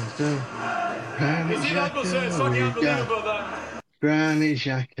 isn't it? You see the atmosphere? It's fucking unbelievable. Granit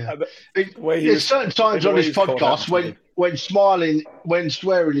Xhaka. There's certain times on this podcast when smiling, when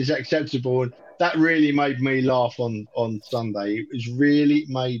swearing is acceptable, and that really made me laugh on Sunday. It was really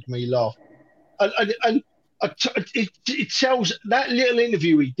made me laugh, and it tells that little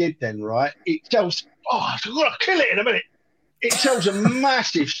interview he did then, right? It tells. Oh, I'm gonna kill it in a minute. It tells a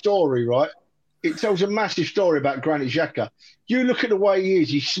massive story, right? It tells a massive story about Granit Xhaka. You look at the way he is.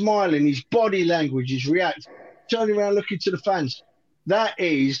 He's smiling. His body language, his reaction, turning around, looking to the fans. That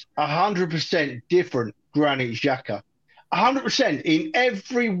is 100% different Granit Xhaka. 100% in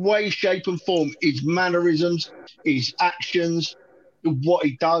every way, shape and form. His mannerisms, his actions, what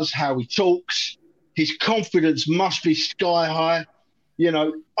he does, how he talks. His confidence must be sky high.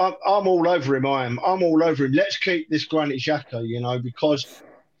 I'm all over him. I'm all over him. Let's keep this Granit Xhaka, because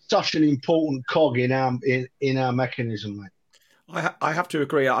such an important cog in our mechanism, mate. I have to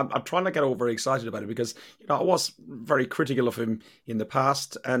agree. I'm trying to get over excited about it because I was very critical of him in the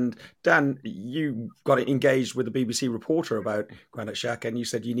past. And Dan, you got engaged with a BBC reporter about Granit Xhaka, and you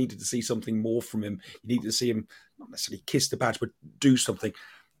said you needed to see something more from him. You needed to see him not necessarily kiss the badge, but do something.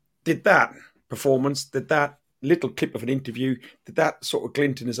 Did that performance? Did that little clip of an interview? Did that sort of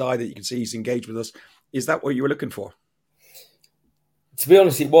glint in his eye that you can see he's engaged with us? Is that what you were looking for? To be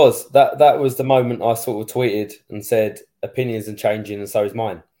honest, it was. That was the moment I sort of tweeted and said, opinions are changing and so is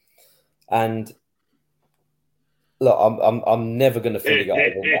mine. And look, I'm never going to fully get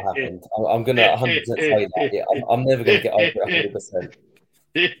over what happened. I'm going to 100% say that. Yeah, I'm never going to get over it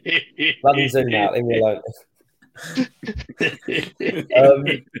 100%. Bloody zoom out, leave me alone.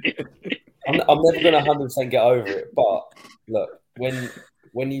 I'm never going to 100% get over it. But look,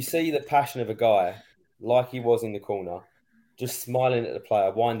 when you see the passion of a guy like he was in the corner, just smiling at the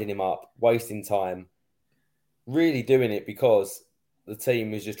player, winding him up, wasting time, really doing it because the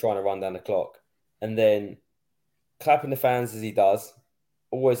team was just trying to run down the clock. And then clapping the fans as he does,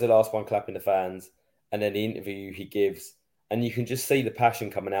 always the last one clapping the fans, and then the interview he gives. And you can just see the passion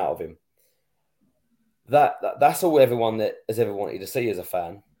coming out of him. that's all everyone that has ever wanted to see as a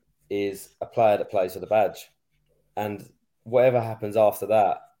fan is a player that plays for the badge. And whatever happens after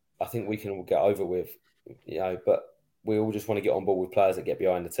that, I think we can all get over with, but we all just want to get on board with players that get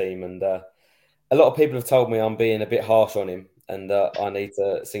behind the team. And a lot of people have told me I'm being a bit harsh on him and I need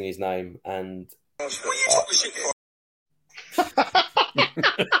to sing his name. And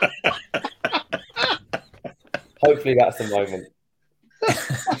hopefully that's the moment.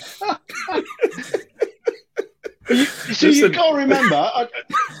 You got to remember,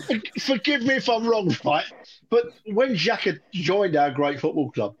 forgive me if I'm wrong, right? But when Xhaka joined our great football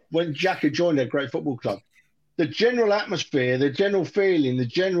club, the general atmosphere, the general feeling, the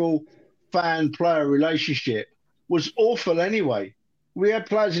general fan-player relationship was awful anyway. We had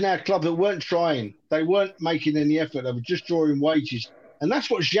players in our club that weren't trying. They weren't making any effort. They were just drawing wages. And that's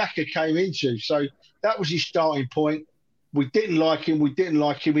what Xhaka came into. So that was his starting point. We didn't like him.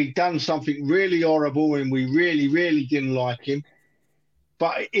 He'd done something really horrible and we really, really didn't like him.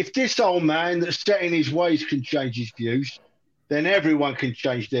 But if this old man that's set in his ways can change his views, then everyone can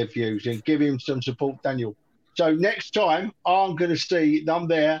change their views and give him some support, Daniel. So next time I'm going to see I'm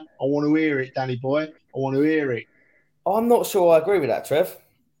there. I want to hear it, Danny boy. I want to hear it. I'm not sure I agree with that, Trev.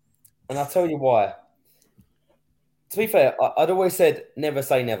 And I'll tell you why. To be fair, I'd always said never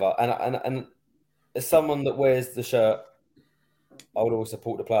say never. And as someone that wears the shirt, I would always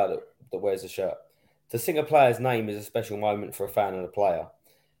support the player that wears the shirt. To sing a player's name is a special moment for a fan and a player.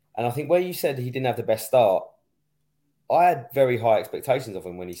 And I think where you said he didn't have the best start, I had very high expectations of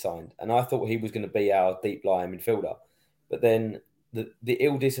him when he signed. And I thought he was going to be our deep-lying midfielder. But then the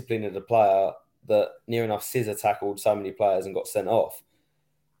ill discipline of the player that near enough scissor tackled so many players and got sent off,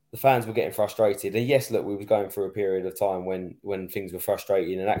 the fans were getting frustrated. And yes, look, we were going through a period of time when things were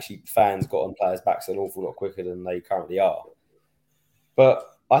frustrating and actually fans got on players' backs an awful lot quicker than they currently are. But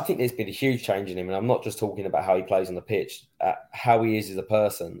I think there's been a huge change in him, and I'm not just talking about how he plays on the pitch, how he is as a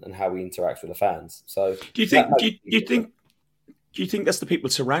person and how he interacts with the fans. So, do you think that's the people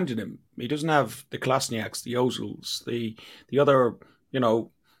surrounding him? He doesn't have the Klasniaks, the Ozils, the other,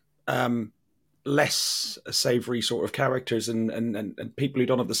 less savoury sort of characters and people who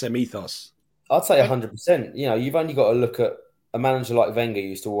don't have the same ethos. I'd say 100%. You've only got to look at a manager like Wenger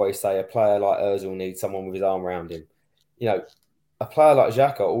used to always say a player like Ozil needs someone with his arm around him. A player like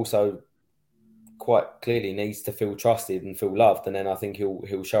Xhaka also quite clearly needs to feel trusted and feel loved, and then I think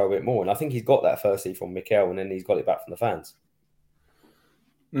he'll show a bit more. And I think he's got that firstly from Mikel, and then he's got it back from the fans.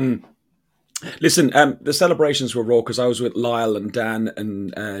 Listen, the celebrations were raw because I was with Lyle and Dan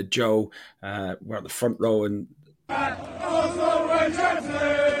and Joe. We're at the front row and.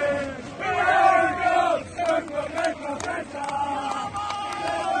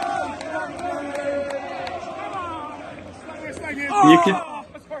 You can.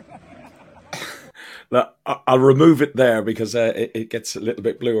 Look, I'll remove it there because it gets a little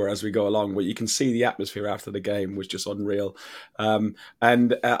bit bluer as we go along. But you can see the atmosphere after the game was just unreal. And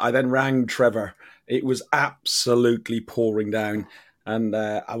I then rang Trevor. It was absolutely pouring down. And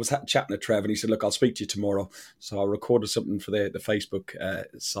I was chatting to Trevor, and he said, "Look, I'll speak to you tomorrow." So I recorded something for the Facebook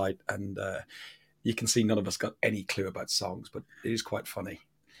site, and you can see none of us got any clue about songs, but it is quite funny.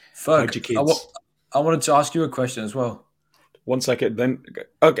 Fuck, I wanted to ask you a question as well. 1 second, then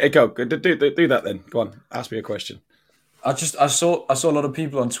okay, go. Do that then. Go on, ask me a question. I saw a lot of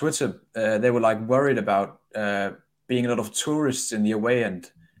people on Twitter. They were like worried about being a lot of tourists in the away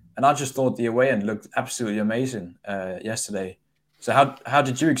end, and I just thought the away end looked absolutely amazing yesterday. So how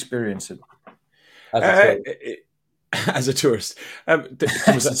did you experience it? As a tourist, there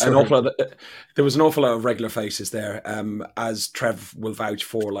was an awful lot of regular faces there, as Trev will vouch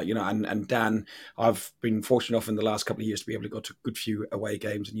for. And Dan, I've been fortunate enough in the last couple of years to be able to go to a good few away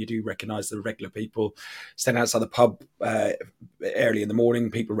games, and you do recognise the regular people standing outside the pub early in the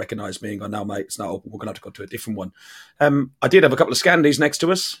morning. People recognise me and go, "No, mate, it's not open. We're going to have to go to a different one." I did have a couple of Scandies next to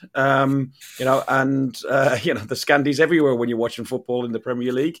us, the Scandies everywhere when you're watching football in the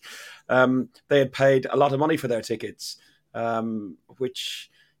Premier League. They had paid a lot of money for their tickets, which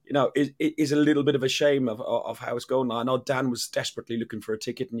is a little bit of a shame of how it's going. I know Dan was desperately looking for a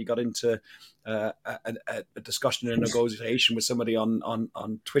ticket, and you got into a discussion and a negotiation with somebody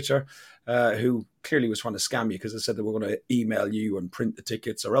on Twitter who clearly was trying to scam you because they said they were going to email you and print the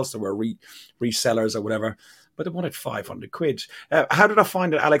tickets, or else they were resellers or whatever. But they wanted 500 quid. How did I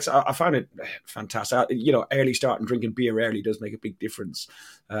find it, Alex? I found it fantastic. Early start and drinking beer early does make a big difference.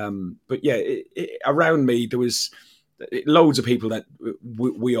 But yeah, around me, there was loads of people that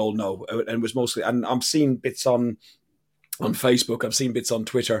we all know. And it was mostly, and I'm seeing bits on on Facebook. I've seen bits on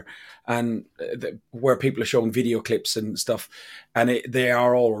Twitter, and where people are showing video clips and stuff, and they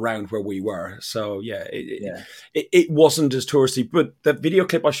are all around where we were. So it wasn't as touristy. But the video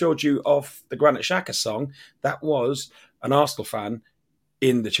clip I showed you of the Granit Xhaka song, that was an Arsenal fan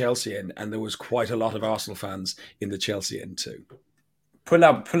in the Chelsea end, and there was quite a lot of Arsenal fans in the Chelsea end too. Pull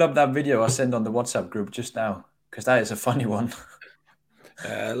up that video I sent on the WhatsApp group just now, because that is a funny one.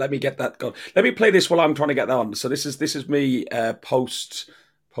 Let me get that going. Let me play this while I'm trying to get that on. So this is me post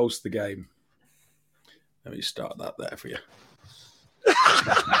the game. Let me start that there for you.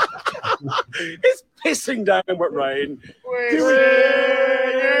 It's pissing down with rain.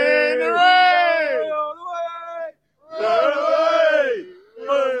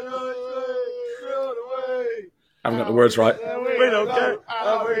 I haven't got the words right. We don't care.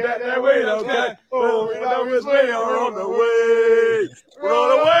 We don't care. Oh, we know we are on the way. We're on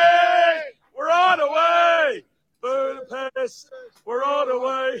the way. We're on the way. Budapest. We're on the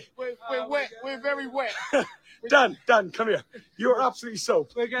way. We're wet. We're very wet. Dan, come here. You're absolutely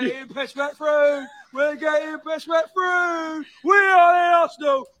soaked. We're getting pissed wet through. We're getting pissed wet through. We are the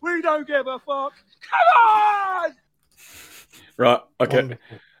Arsenal. We don't give a fuck. Come on. Right. Okay.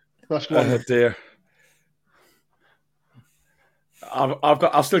 That's one. Oh dear.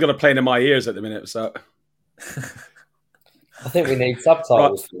 I've still got a plane in my ears at the minute, so I think we need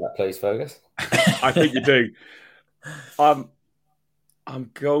subtitles for that, please, Fergus. I think you do. I'm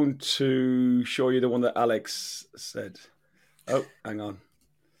going to show you the one that Alex said. Oh, hang on.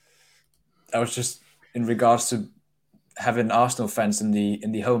 I was just in regards to having Arsenal fans in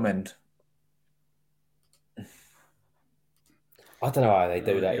the home end. I don't know how they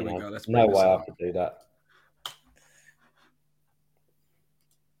do that. No way I could do that.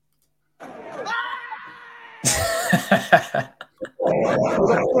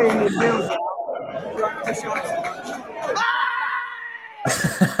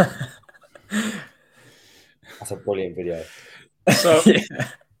 That's a brilliant video. So,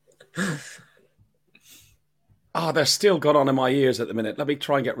 they're still got on in my ears at the minute. Let me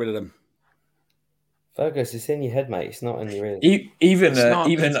try and get rid of them. Fergus, it's in your head, mate. It's not in your ears. Even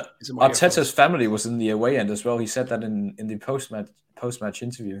it's Arteta's family was in the away end as well. He said that in the post-match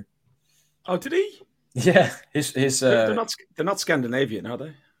interview. Oh, did he? Yeah, his they're not Scandinavian, are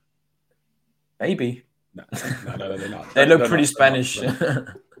they? Maybe. No, they're not. They look pretty Spanish.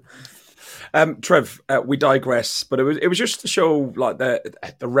 Trev, we digress, but it was just to show like the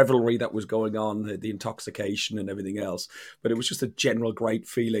revelry that was going on, the intoxication and everything else. But it was just a general great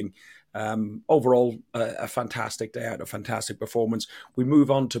feeling. Overall, a fantastic day out, a fantastic performance. We move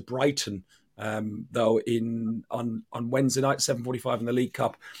on to Brighton, though, on Wednesday night, 7:45 in the League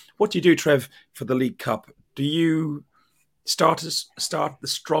Cup. What do you do, Trev, for the League Cup? Do you start the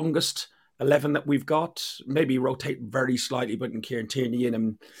strongest 11 that we've got? Maybe rotate very slightly, putting Kieran Tierney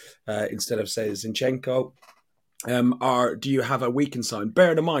in instead of, say, Zinchenko. Or do you have a weekend side?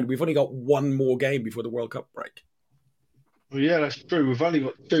 Bearing in mind, we've only got one more game before the World Cup break. Well, yeah, that's true. We've only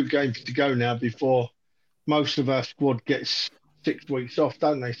got 2 games to go now before most of our squad gets 6 weeks off,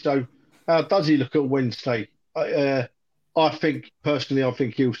 don't they? So how does he look at Wednesday? I think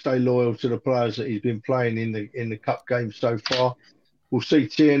he'll stay loyal to the players that he's been playing in the cup games so far. We'll see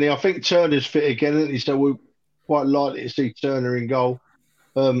Tierney. I think Turner's fit again, isn't he? So we're quite likely to see Turner in goal.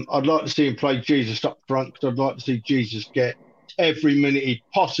 I'd like to see him play Jesus up front, because I'd like to see Jesus get every minute he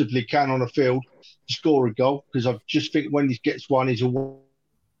possibly can on the field to score a goal, because I just think when he gets one, he's a...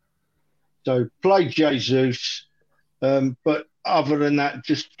 So play Jesus. But other than that,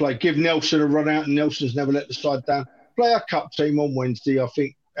 just give Nelson a run out, and Nelson's never let the side down. Play our cup team on Wednesday, I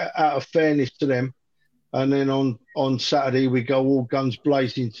think, out of fairness to them. And then on Saturday, we go all guns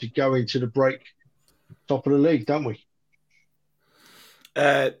blazing to go into the break top of the league, don't we?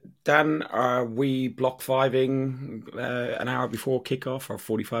 Dan, are we block 5ing an hour before kickoff or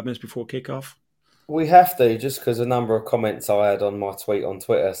 45 minutes before kickoff? We have to, just because a number of comments I had on my tweet on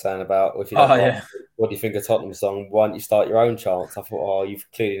Twitter saying about, if you don't what do you think of Tottenham song? Why don't you start your own chants? I thought, you've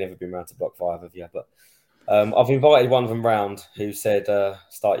clearly never been around to block 5, have you? But I've invited one of them round who said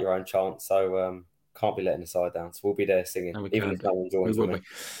start your own chant, so can't be letting the side down. So we'll be there singing, even if no one joins.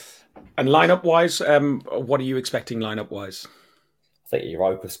 And lineup-wise, what are you expecting lineup-wise? I think your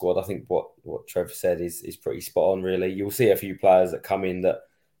Europa squad, I think what Trevor said is pretty spot on, really. You'll see a few players that come in that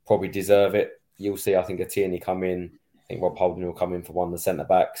probably deserve it. You'll see, I think, a Tierney come in. I think Rob Holding will come in for one of the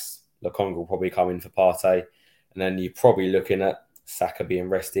centre-backs. Lokonga will probably come in for Partey. And then you're probably looking at Saka being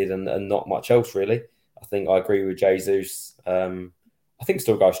rested and not much else, really. I think I agree with Jesus. I think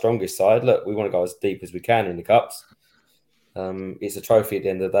still go strongest side. Look, we want to go as deep as we can in the Cups. It's a trophy at the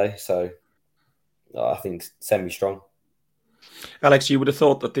end of the day. So I think semi-strong. Alex, you would have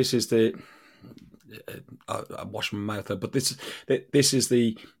thought that this is the. I wash my mouth there, but this is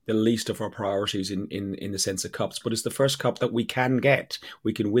the least of our priorities in the sense of cups. But it's the first cup that we can get.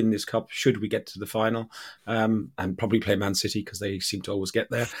 We can win this cup should we get to the final, and probably play Man City because they seem to always get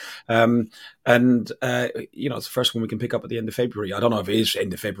there. It's the first one we can pick up at the end of February. I don't know if it is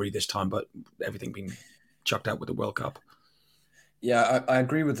end of February this time, but everything being chucked out with the World Cup. Yeah, I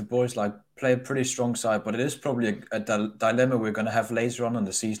agree with the boys. Like, play a pretty strong side, but it is probably a dilemma we're going to have later on in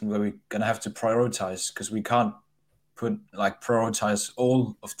the season where we're going to have to prioritize, because we can't prioritize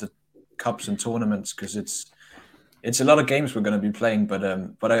all of the cups and tournaments because it's a lot of games we're going to be playing. But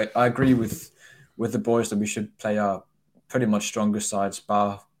I agree with the boys that we should play our pretty much strongest sides,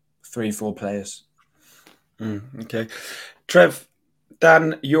 bar 3-4 players. Okay, Trev.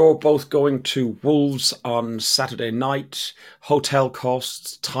 Dan, you're both going to Wolves on Saturday night. Hotel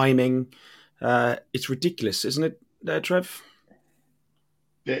costs, timing. It's ridiculous, isn't it, Trev?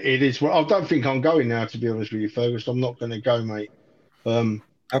 It is. Well, I don't think I'm going now, to be honest with you, Fergus. I'm not going to go, mate.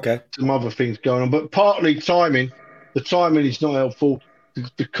 Okay. Some other things going on. But partly timing. The timing is not helpful.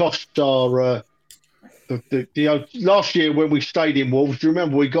 The costs are... last year when we stayed in Wolves, do you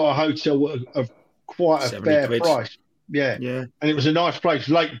remember we got a hotel of quite a fair price? Yeah, and it was a nice place,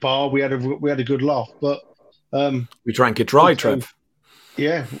 Lake Bar. We had a good laugh, but we drank it dry, Trev.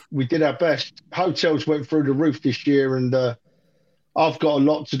 Yeah, we did our best. Hotels went through the roof this year, and I've got a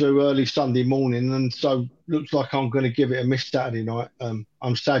lot to do early Sunday morning, and so looks like I'm going to give it a miss Saturday night.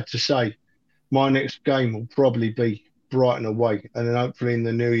 I'm sad to say, my next game will probably be Brighton away, and then hopefully in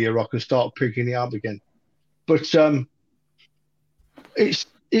the new year I can start picking it up again. But it's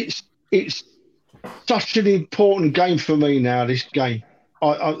such an important game for me now, this game.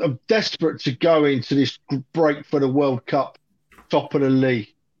 I'm desperate to go into this break for the World Cup, top of the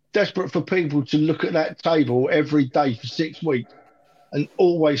league. Desperate for people to look at that table every day for 6 weeks and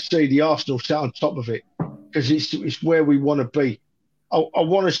always see the Arsenal sat on top of it, because it's where we want to be. I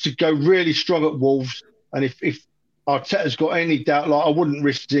want us to go really strong at Wolves, and if Arteta's got any doubt, like, I wouldn't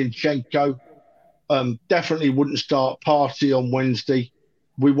risk Zinchenko. Definitely wouldn't start Partey on Wednesday.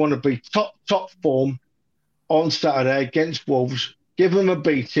 We want to be top form on Saturday against Wolves. Give them a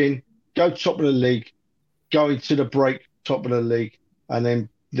beating. Go top of the league. Go into the break top of the league, and then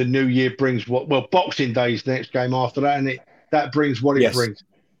the new year brings Boxing Day is the next game after that, and that brings what it brings.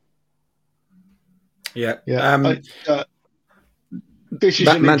 Yeah. This is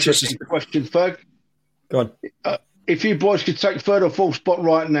an interesting question, Ferg. Go on. If you boys could take third or fourth spot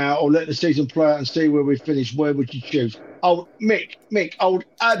right now, or let the season play out and see where we finish, where would you choose? Mick, I would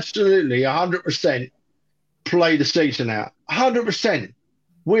absolutely 100% play the season out. 100%.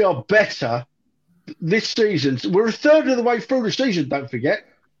 We are better this season. We're a third of the way through the season, don't forget.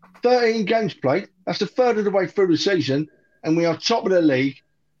 13 games played. That's a third of the way through the season, and we are top of the league.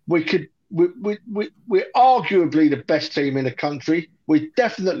 We're arguably the best team in the country. We're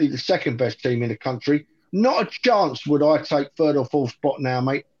definitely the second best team in the country. Not a chance would I take third or fourth spot now,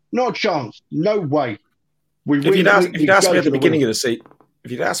 mate. Not a chance. No way. If you'd asked me at the beginning of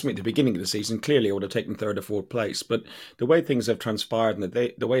the season, clearly I would have taken third or fourth place. But the way things have transpired and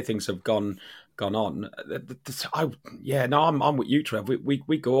the way things have gone on, I'm with you, Trev.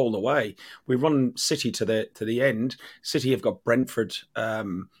 We go all the way. We run City to the end. City have got Brentford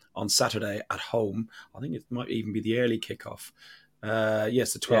on Saturday at home. I think it might even be the early kickoff.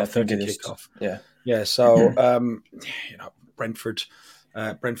 Yes, the 12:30 kickoff. Yeah. So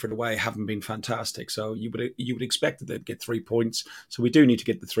Brentford away haven't been fantastic. So you would expect that they'd get 3 points. So we do need to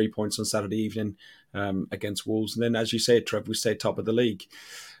get the 3 points on Saturday evening against Wolves, and then, as you say, Trev, we stay top of the league.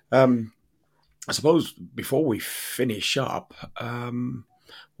 I suppose before we finish up,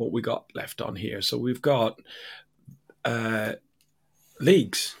 what we got left on here. So we've got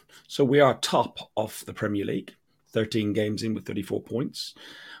leagues. So we are top of the Premier League, 13 games in with 34 points.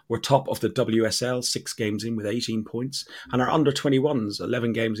 We're top of the WSL, 6 games in with 18 points. And our under-21s,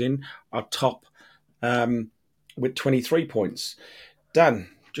 11 games in, are top with 23 points. Dan,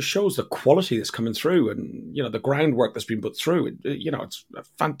 just shows the quality that's coming through and, the groundwork that's been put through. It's a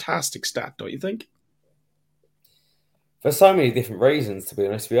fantastic stat, don't you think? For so many different reasons, to be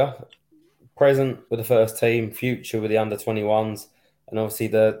honest with you. Present with the first team, future with the under-21s, and obviously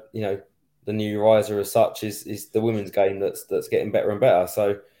the new riser as such is the women's game that's getting better and better.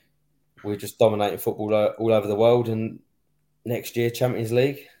 So we're just dominating football all over the world, and next year Champions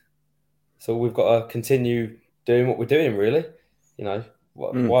League. So we've got to continue doing what we're doing, really.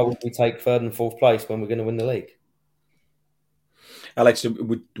 Why would we take third and fourth place when we're going to win the league? Alex,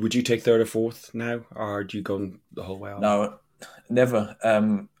 would you take third or fourth now, or do you go the whole way on? No, never.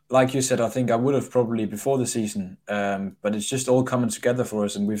 like you said, I think I would have probably before the season, but it's just all coming together for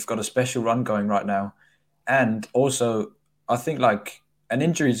us, and we've got a special run going right now. And also, I think like an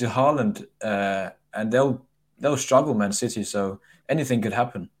injury to Haaland, and they'll struggle, Man City. So anything could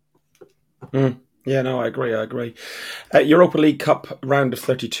happen. Yeah, no, I agree. Europa League Cup round of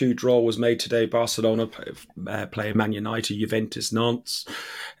 32 draw was made today. Barcelona play Man United, Juventus, Nantes.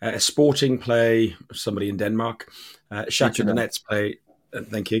 Sporting play somebody in Denmark. Shakhtar Donetsk play,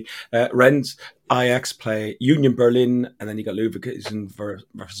 thank you, Rennes. Ajax play Union Berlin, and then you got Leverkusen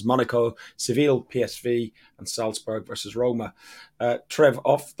versus Monaco, Seville, PSV, and Salzburg versus Roma. Trev,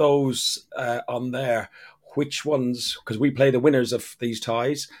 off those on there, which ones, because we play the winners of these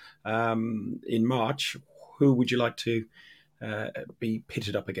ties in March, who would you like to be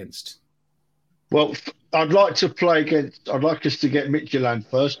pitted up against? Well, I'd like us to get Midtjylland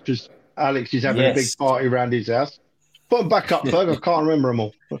first, because Alex is having a big party around his house. Put them back up, Ferg. I can't remember them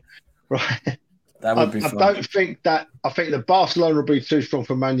all. Right. That would be fun. I think that Barcelona will be too strong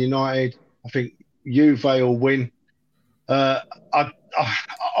for Man United. I think Juve will win. I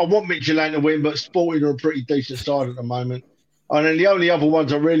want Midtjylland to win, but Sporting are a pretty decent side at the moment. And then the only other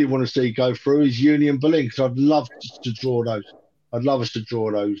ones I really want to see go through is Union Berlin, because I'd love to draw those. I'd love us to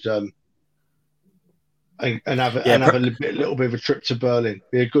draw those and have a little bit of a trip to Berlin.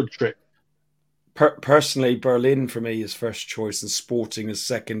 Be a good trip. Personally, Berlin for me is first choice and Sporting is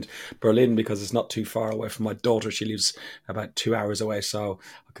second. Berlin because it's not too far away from my daughter. She lives about 2 hours away, so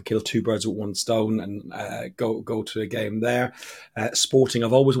I could kill two birds with one stone and go to a game there. Sporting,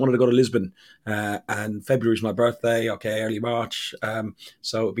 I've always wanted to go to Lisbon, and February is my birthday. Okay, early March,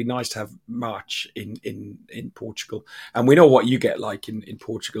 so it'd be nice to have March in Portugal. And we know what you get like in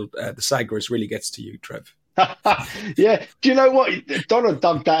Portugal. The Sagres really gets to you, Trev. Yeah, do you know what? Donna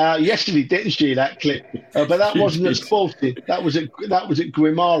dug that out yesterday, didn't she? That clip, but that wasn't at Sporting. That was at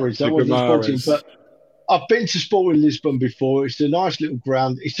Guimarães. That wasn't at Sporting. But I've been to Sporting Lisbon before. It's a nice little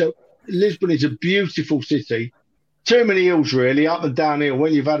ground. Lisbon is a beautiful city. Too many hills, really, up and down hill.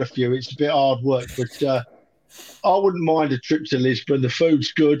 When you've had a few, it's a bit hard work. But I wouldn't mind a trip to Lisbon. The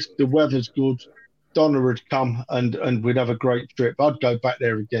food's good, the weather's good. Donna would come and we'd have a great trip. I'd go back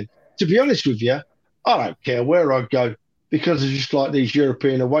there again. To be honest with you, I don't care where I go, because it's just like these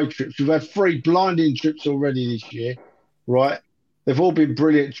European away trips. We've had 3 blinding trips already this year, right? They've all been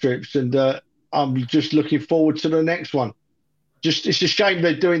brilliant trips, and I'm just looking forward to the next one. It's a shame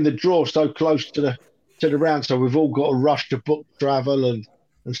they're doing the draw so close to the round, so we've all got to rush to book travel and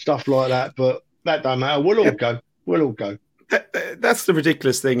stuff like that. But that don't matter. We'll all go. We'll all go. That's the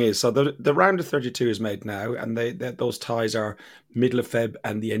ridiculous thing is, so the round of 32 is made now, and those ties are middle of Feb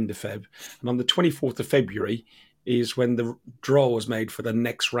and the end of Feb. And on the 24th of February is when the draw was made for the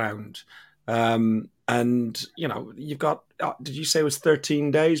next round. And, you've got, did you say it was 13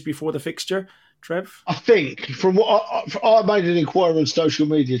 days before the fixture, Trev? I think, from what I made an inquiry on social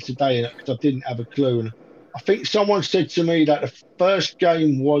media today, because I didn't have a clue. And I think someone said to me that the first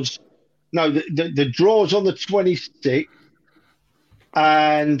game was, the draw's on the 26th.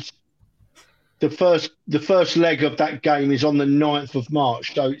 And the first leg of that game is on the 9th of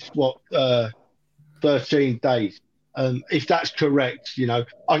March. So it's 13 days. If that's correct,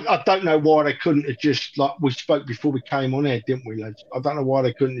 I don't know why they couldn't have just, like we spoke before we came on air, didn't we, lads? I don't know why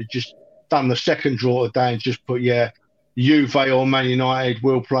they couldn't have just done the second draw today and just put, Juve or Man United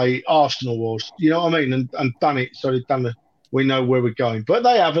will play Arsenal or, you know what I mean? And done it. So they've done we know where we're going. But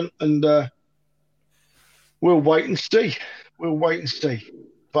they haven't. And we'll wait and see.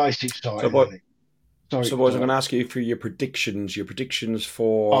 But it's exciting. So, boys, I'm going to ask you for your predictions. Your predictions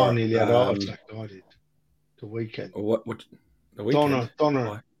for. I nearly had a heart attack. I did. The weekend. What? The weekend.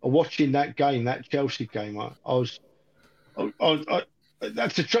 Donna, watching that game, that Chelsea game, that's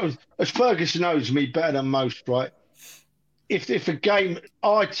the truth. As Ferguson knows me better than most, right? If a game,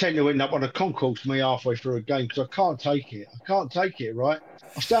 I tend to end up on a concourse me halfway through a game because I can't take it, right?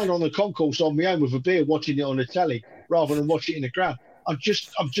 I stand on the concourse on my own with a beer watching it on the telly rather than watching it in the ground. I'm just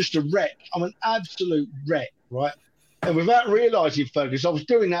a wreck. I'm an absolute wreck, right? And without realising, Fergus, I was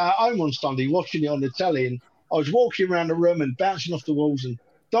doing that at home on Sunday, watching it on the telly, and I was walking around the room and bouncing off the walls, and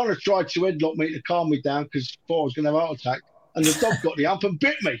Donna tried to headlock me to calm me down because I thought I was going to have a heart attack, and the dog got the hump and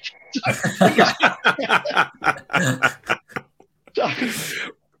bit me. So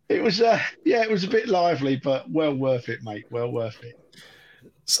it was a bit lively, but well worth it, mate. Well worth it.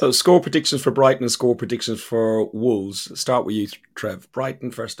 So score predictions for Brighton and score predictions for Wolves. Start with you, Trev.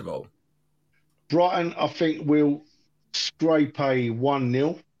 Brighton, first of all. Brighton, I think we'll scrape a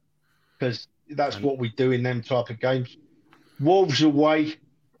 1-0 because that's what we do in them type of games. Wolves away.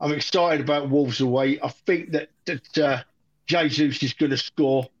 I'm excited about Wolves away. I think that Jesus is going to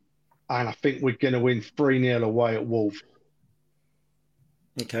score. and I think we're going to win 3-0 away at Wolves.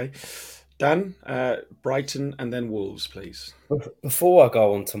 Okay. Dan, Brighton and then Wolves, please. Before I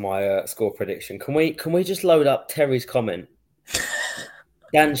go on to my score prediction, can we just load up Terry's comment?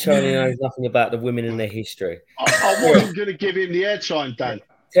 Dan surely knows nothing about the women in their history. I wasn't going to give him the airtime, Dan.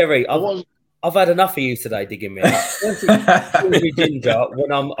 Terry, I've had enough of you today digging me out. Ginger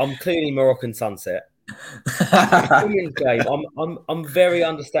when I'm clearly Moroccan sunset. Women's game. I'm very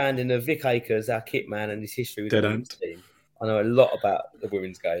understanding of Vic Akers, our kit man, and his history with the women's team. I know a lot about the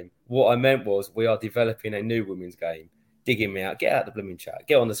women's game. What I meant was we are developing a new women's game. Digging me out. Get out the blooming chat.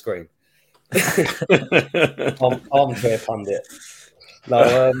 Get on the screen. Armchair pundit.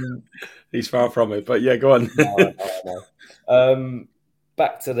 No, he's far from it, but yeah, go on. No.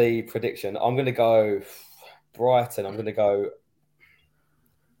 Back to the prediction. I'm going to go Brighton. I'm going to go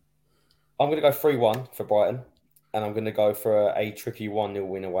 3-1 for Brighton, and I'm going to go for a tricky 1-0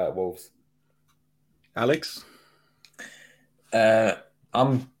 win away at Wolves. Alex?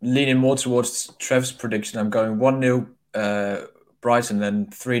 I'm leaning more towards Trev's prediction. I'm going 1-0 Brighton, then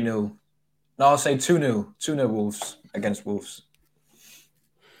 3-0. No, I'll say 2-0. 2-0 Wolves against Wolves.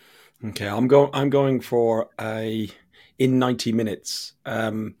 Okay, I'm going for in 90 minutes,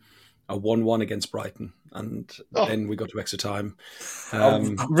 a 1-1 against Brighton, and then we go to extra time.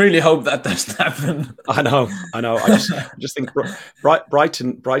 I really hope that doesn't happen. I know. I just think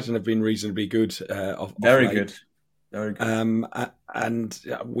Brighton have been reasonably good. Very good. And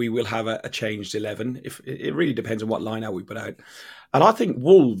we will have a changed 11. If it really depends on what lineup we put out. And I think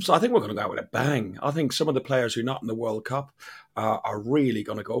Wolves, we're going to go out with a bang. I think some of the players who are not in the World Cup are really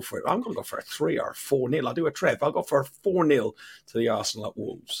going to go for it. I'm going to go for a 3 or 4-0. I'll do a Trev. I'll go for a 4-0 to the Arsenal at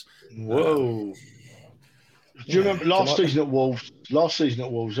Wolves. Whoa. Do you remember last season at Wolves?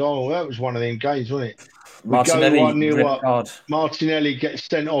 Oh, that was one of them games, wasn't it? Martinelli gets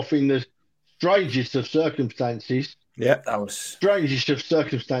sent off in the strangest of circumstances. Yeah, that was strangest of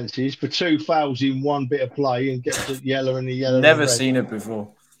circumstances for 2 fouls in one bit of play and gets the yellow and the yellow. Never seen it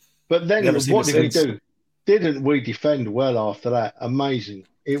before. But then what did we do? Didn't we defend well after that? Amazing.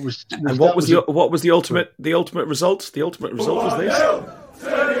 It was. And what was the ultimate result? The ultimate result was this.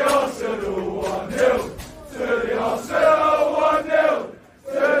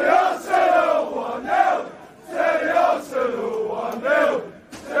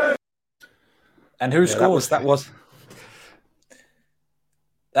 And who scored? That was.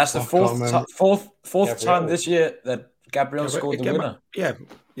 That's the fourth time this year that Gabriel scored the winner.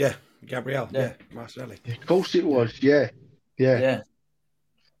 Yeah, Gabriel. Yeah, Martinelli. Of course it was. Yeah.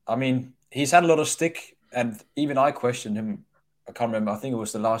 I mean, he's had a lot of stick, and even I questioned him. I can't remember. I think it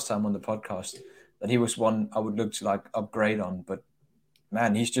was the last time on the podcast that he was one I would look to upgrade on. But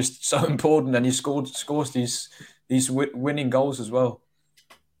man, he's just so important, and he scores these winning goals as well.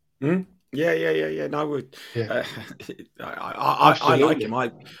 Hmm? Yeah. No, I like him.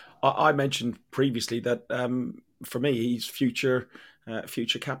 I mentioned previously that for me, he's future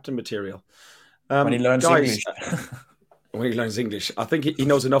captain material. When he learns English. When he learns English, I think he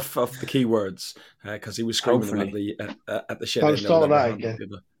knows enough of the key words because he was screaming at the shed. Don't start that again.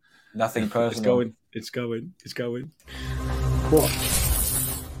 Nothing personal. It's going. What?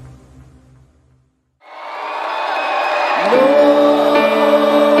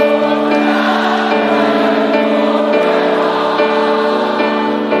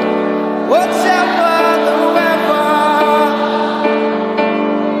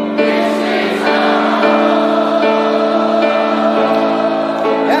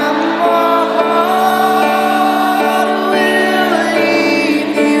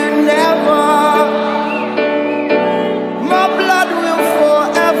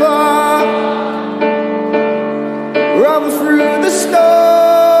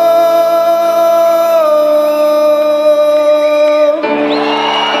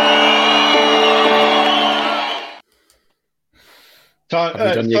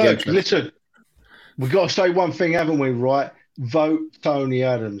 Listen, we've got to say one thing, haven't we, right? Vote Tony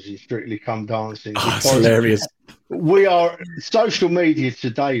Adams in Strictly Come Dancing. That's hilarious. We are, social media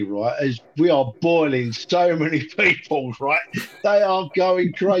today, right, as we are boiling so many people, right? They are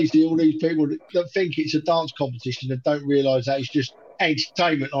going crazy, all these people that think it's a dance competition and don't realise that it's just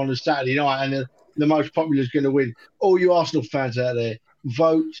entertainment on a Saturday night and the most popular is going to win. All you Arsenal fans out there,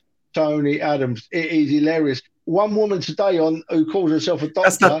 vote Tony Adams. It is hilarious. One woman today who calls herself a doctor.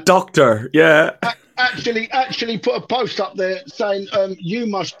 That's the doctor, yeah. Actually put a post up there saying you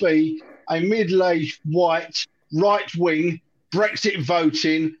must be a middle-aged, white, right-wing, Brexit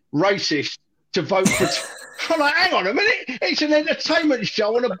voting racist to vote for. I'm like, hang on a minute, it's an entertainment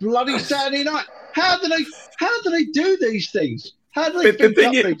show on a bloody Saturday night. How do they do these things? How do they think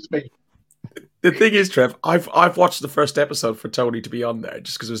up these things? The thing is, Trev, I've watched the first episode for Tony to be on there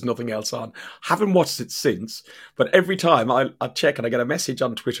just because there's nothing else on. Haven't watched it since, but every time I check and I get a message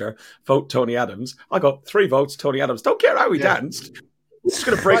on Twitter, vote Tony Adams. I got 3 votes, Tony Adams. Don't care how he danced. It's just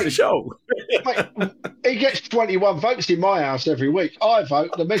going to break the show. Mate, he gets 21 votes in my house every week. I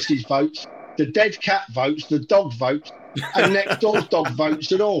vote, the missus votes, the dead cat votes, the dog votes, and next door's dog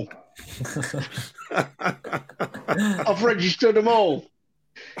votes and all. I've registered them all.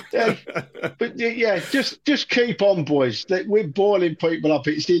 Yeah, but yeah, just keep on, boys. We're boiling people up.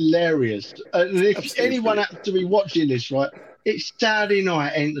 It's hilarious. And if anyone happens to be watching this, right, it's Saturday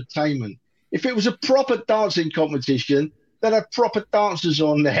night entertainment. If it was a proper dancing competition, they'd have proper dancers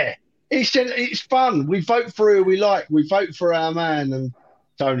on there. It's fun. We vote for who we like. We vote for our man, and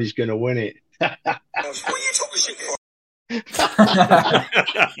Tony's going to win it. What are you talking shit for?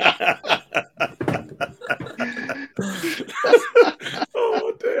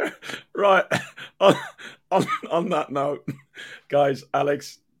 Oh dear. Right. On that note, guys,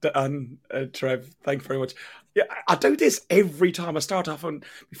 Alex and Trev, thank you very much. Yeah, I do this every time I start off, and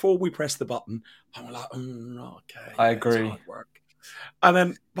before we press the button, I'm like, okay. I agree. Hard work. And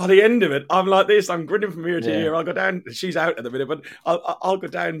then by the end of it, I'm like this. I'm grinning from ear to ear. I'll go down. She's out at the minute, but I'll go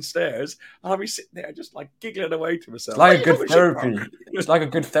downstairs and I'll be sitting there just like giggling away to myself. It's like a good therapy. It's like a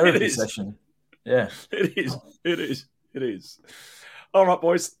good therapy session. Yeah, it is. It is. It is. All right,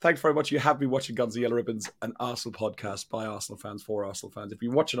 boys. Thanks very much. You have been watching Guns and Yellow Ribbons, an Arsenal podcast by Arsenal fans for Arsenal fans. If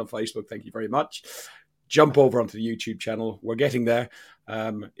you're watching on Facebook, thank you very much. Jump over onto the YouTube channel. We're getting there.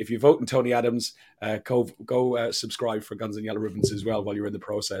 If you're voting Tony Adams, go subscribe for Guns and Yellow Ribbons as well while you're in the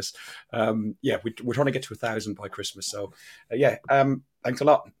process. We're trying to get to 1,000 by Christmas. So, thanks a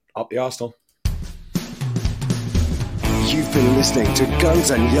lot. Up the Arsenal. You've been listening to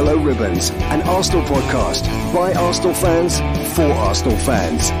Guns and Yellow Ribbons, an Arsenal podcast by Arsenal fans for Arsenal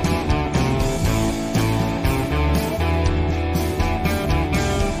fans.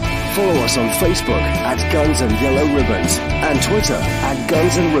 Follow us on Facebook at Guns and Yellow Ribbons and Twitter at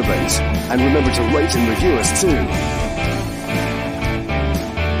Guns and Ribbons. And remember to rate and review us too.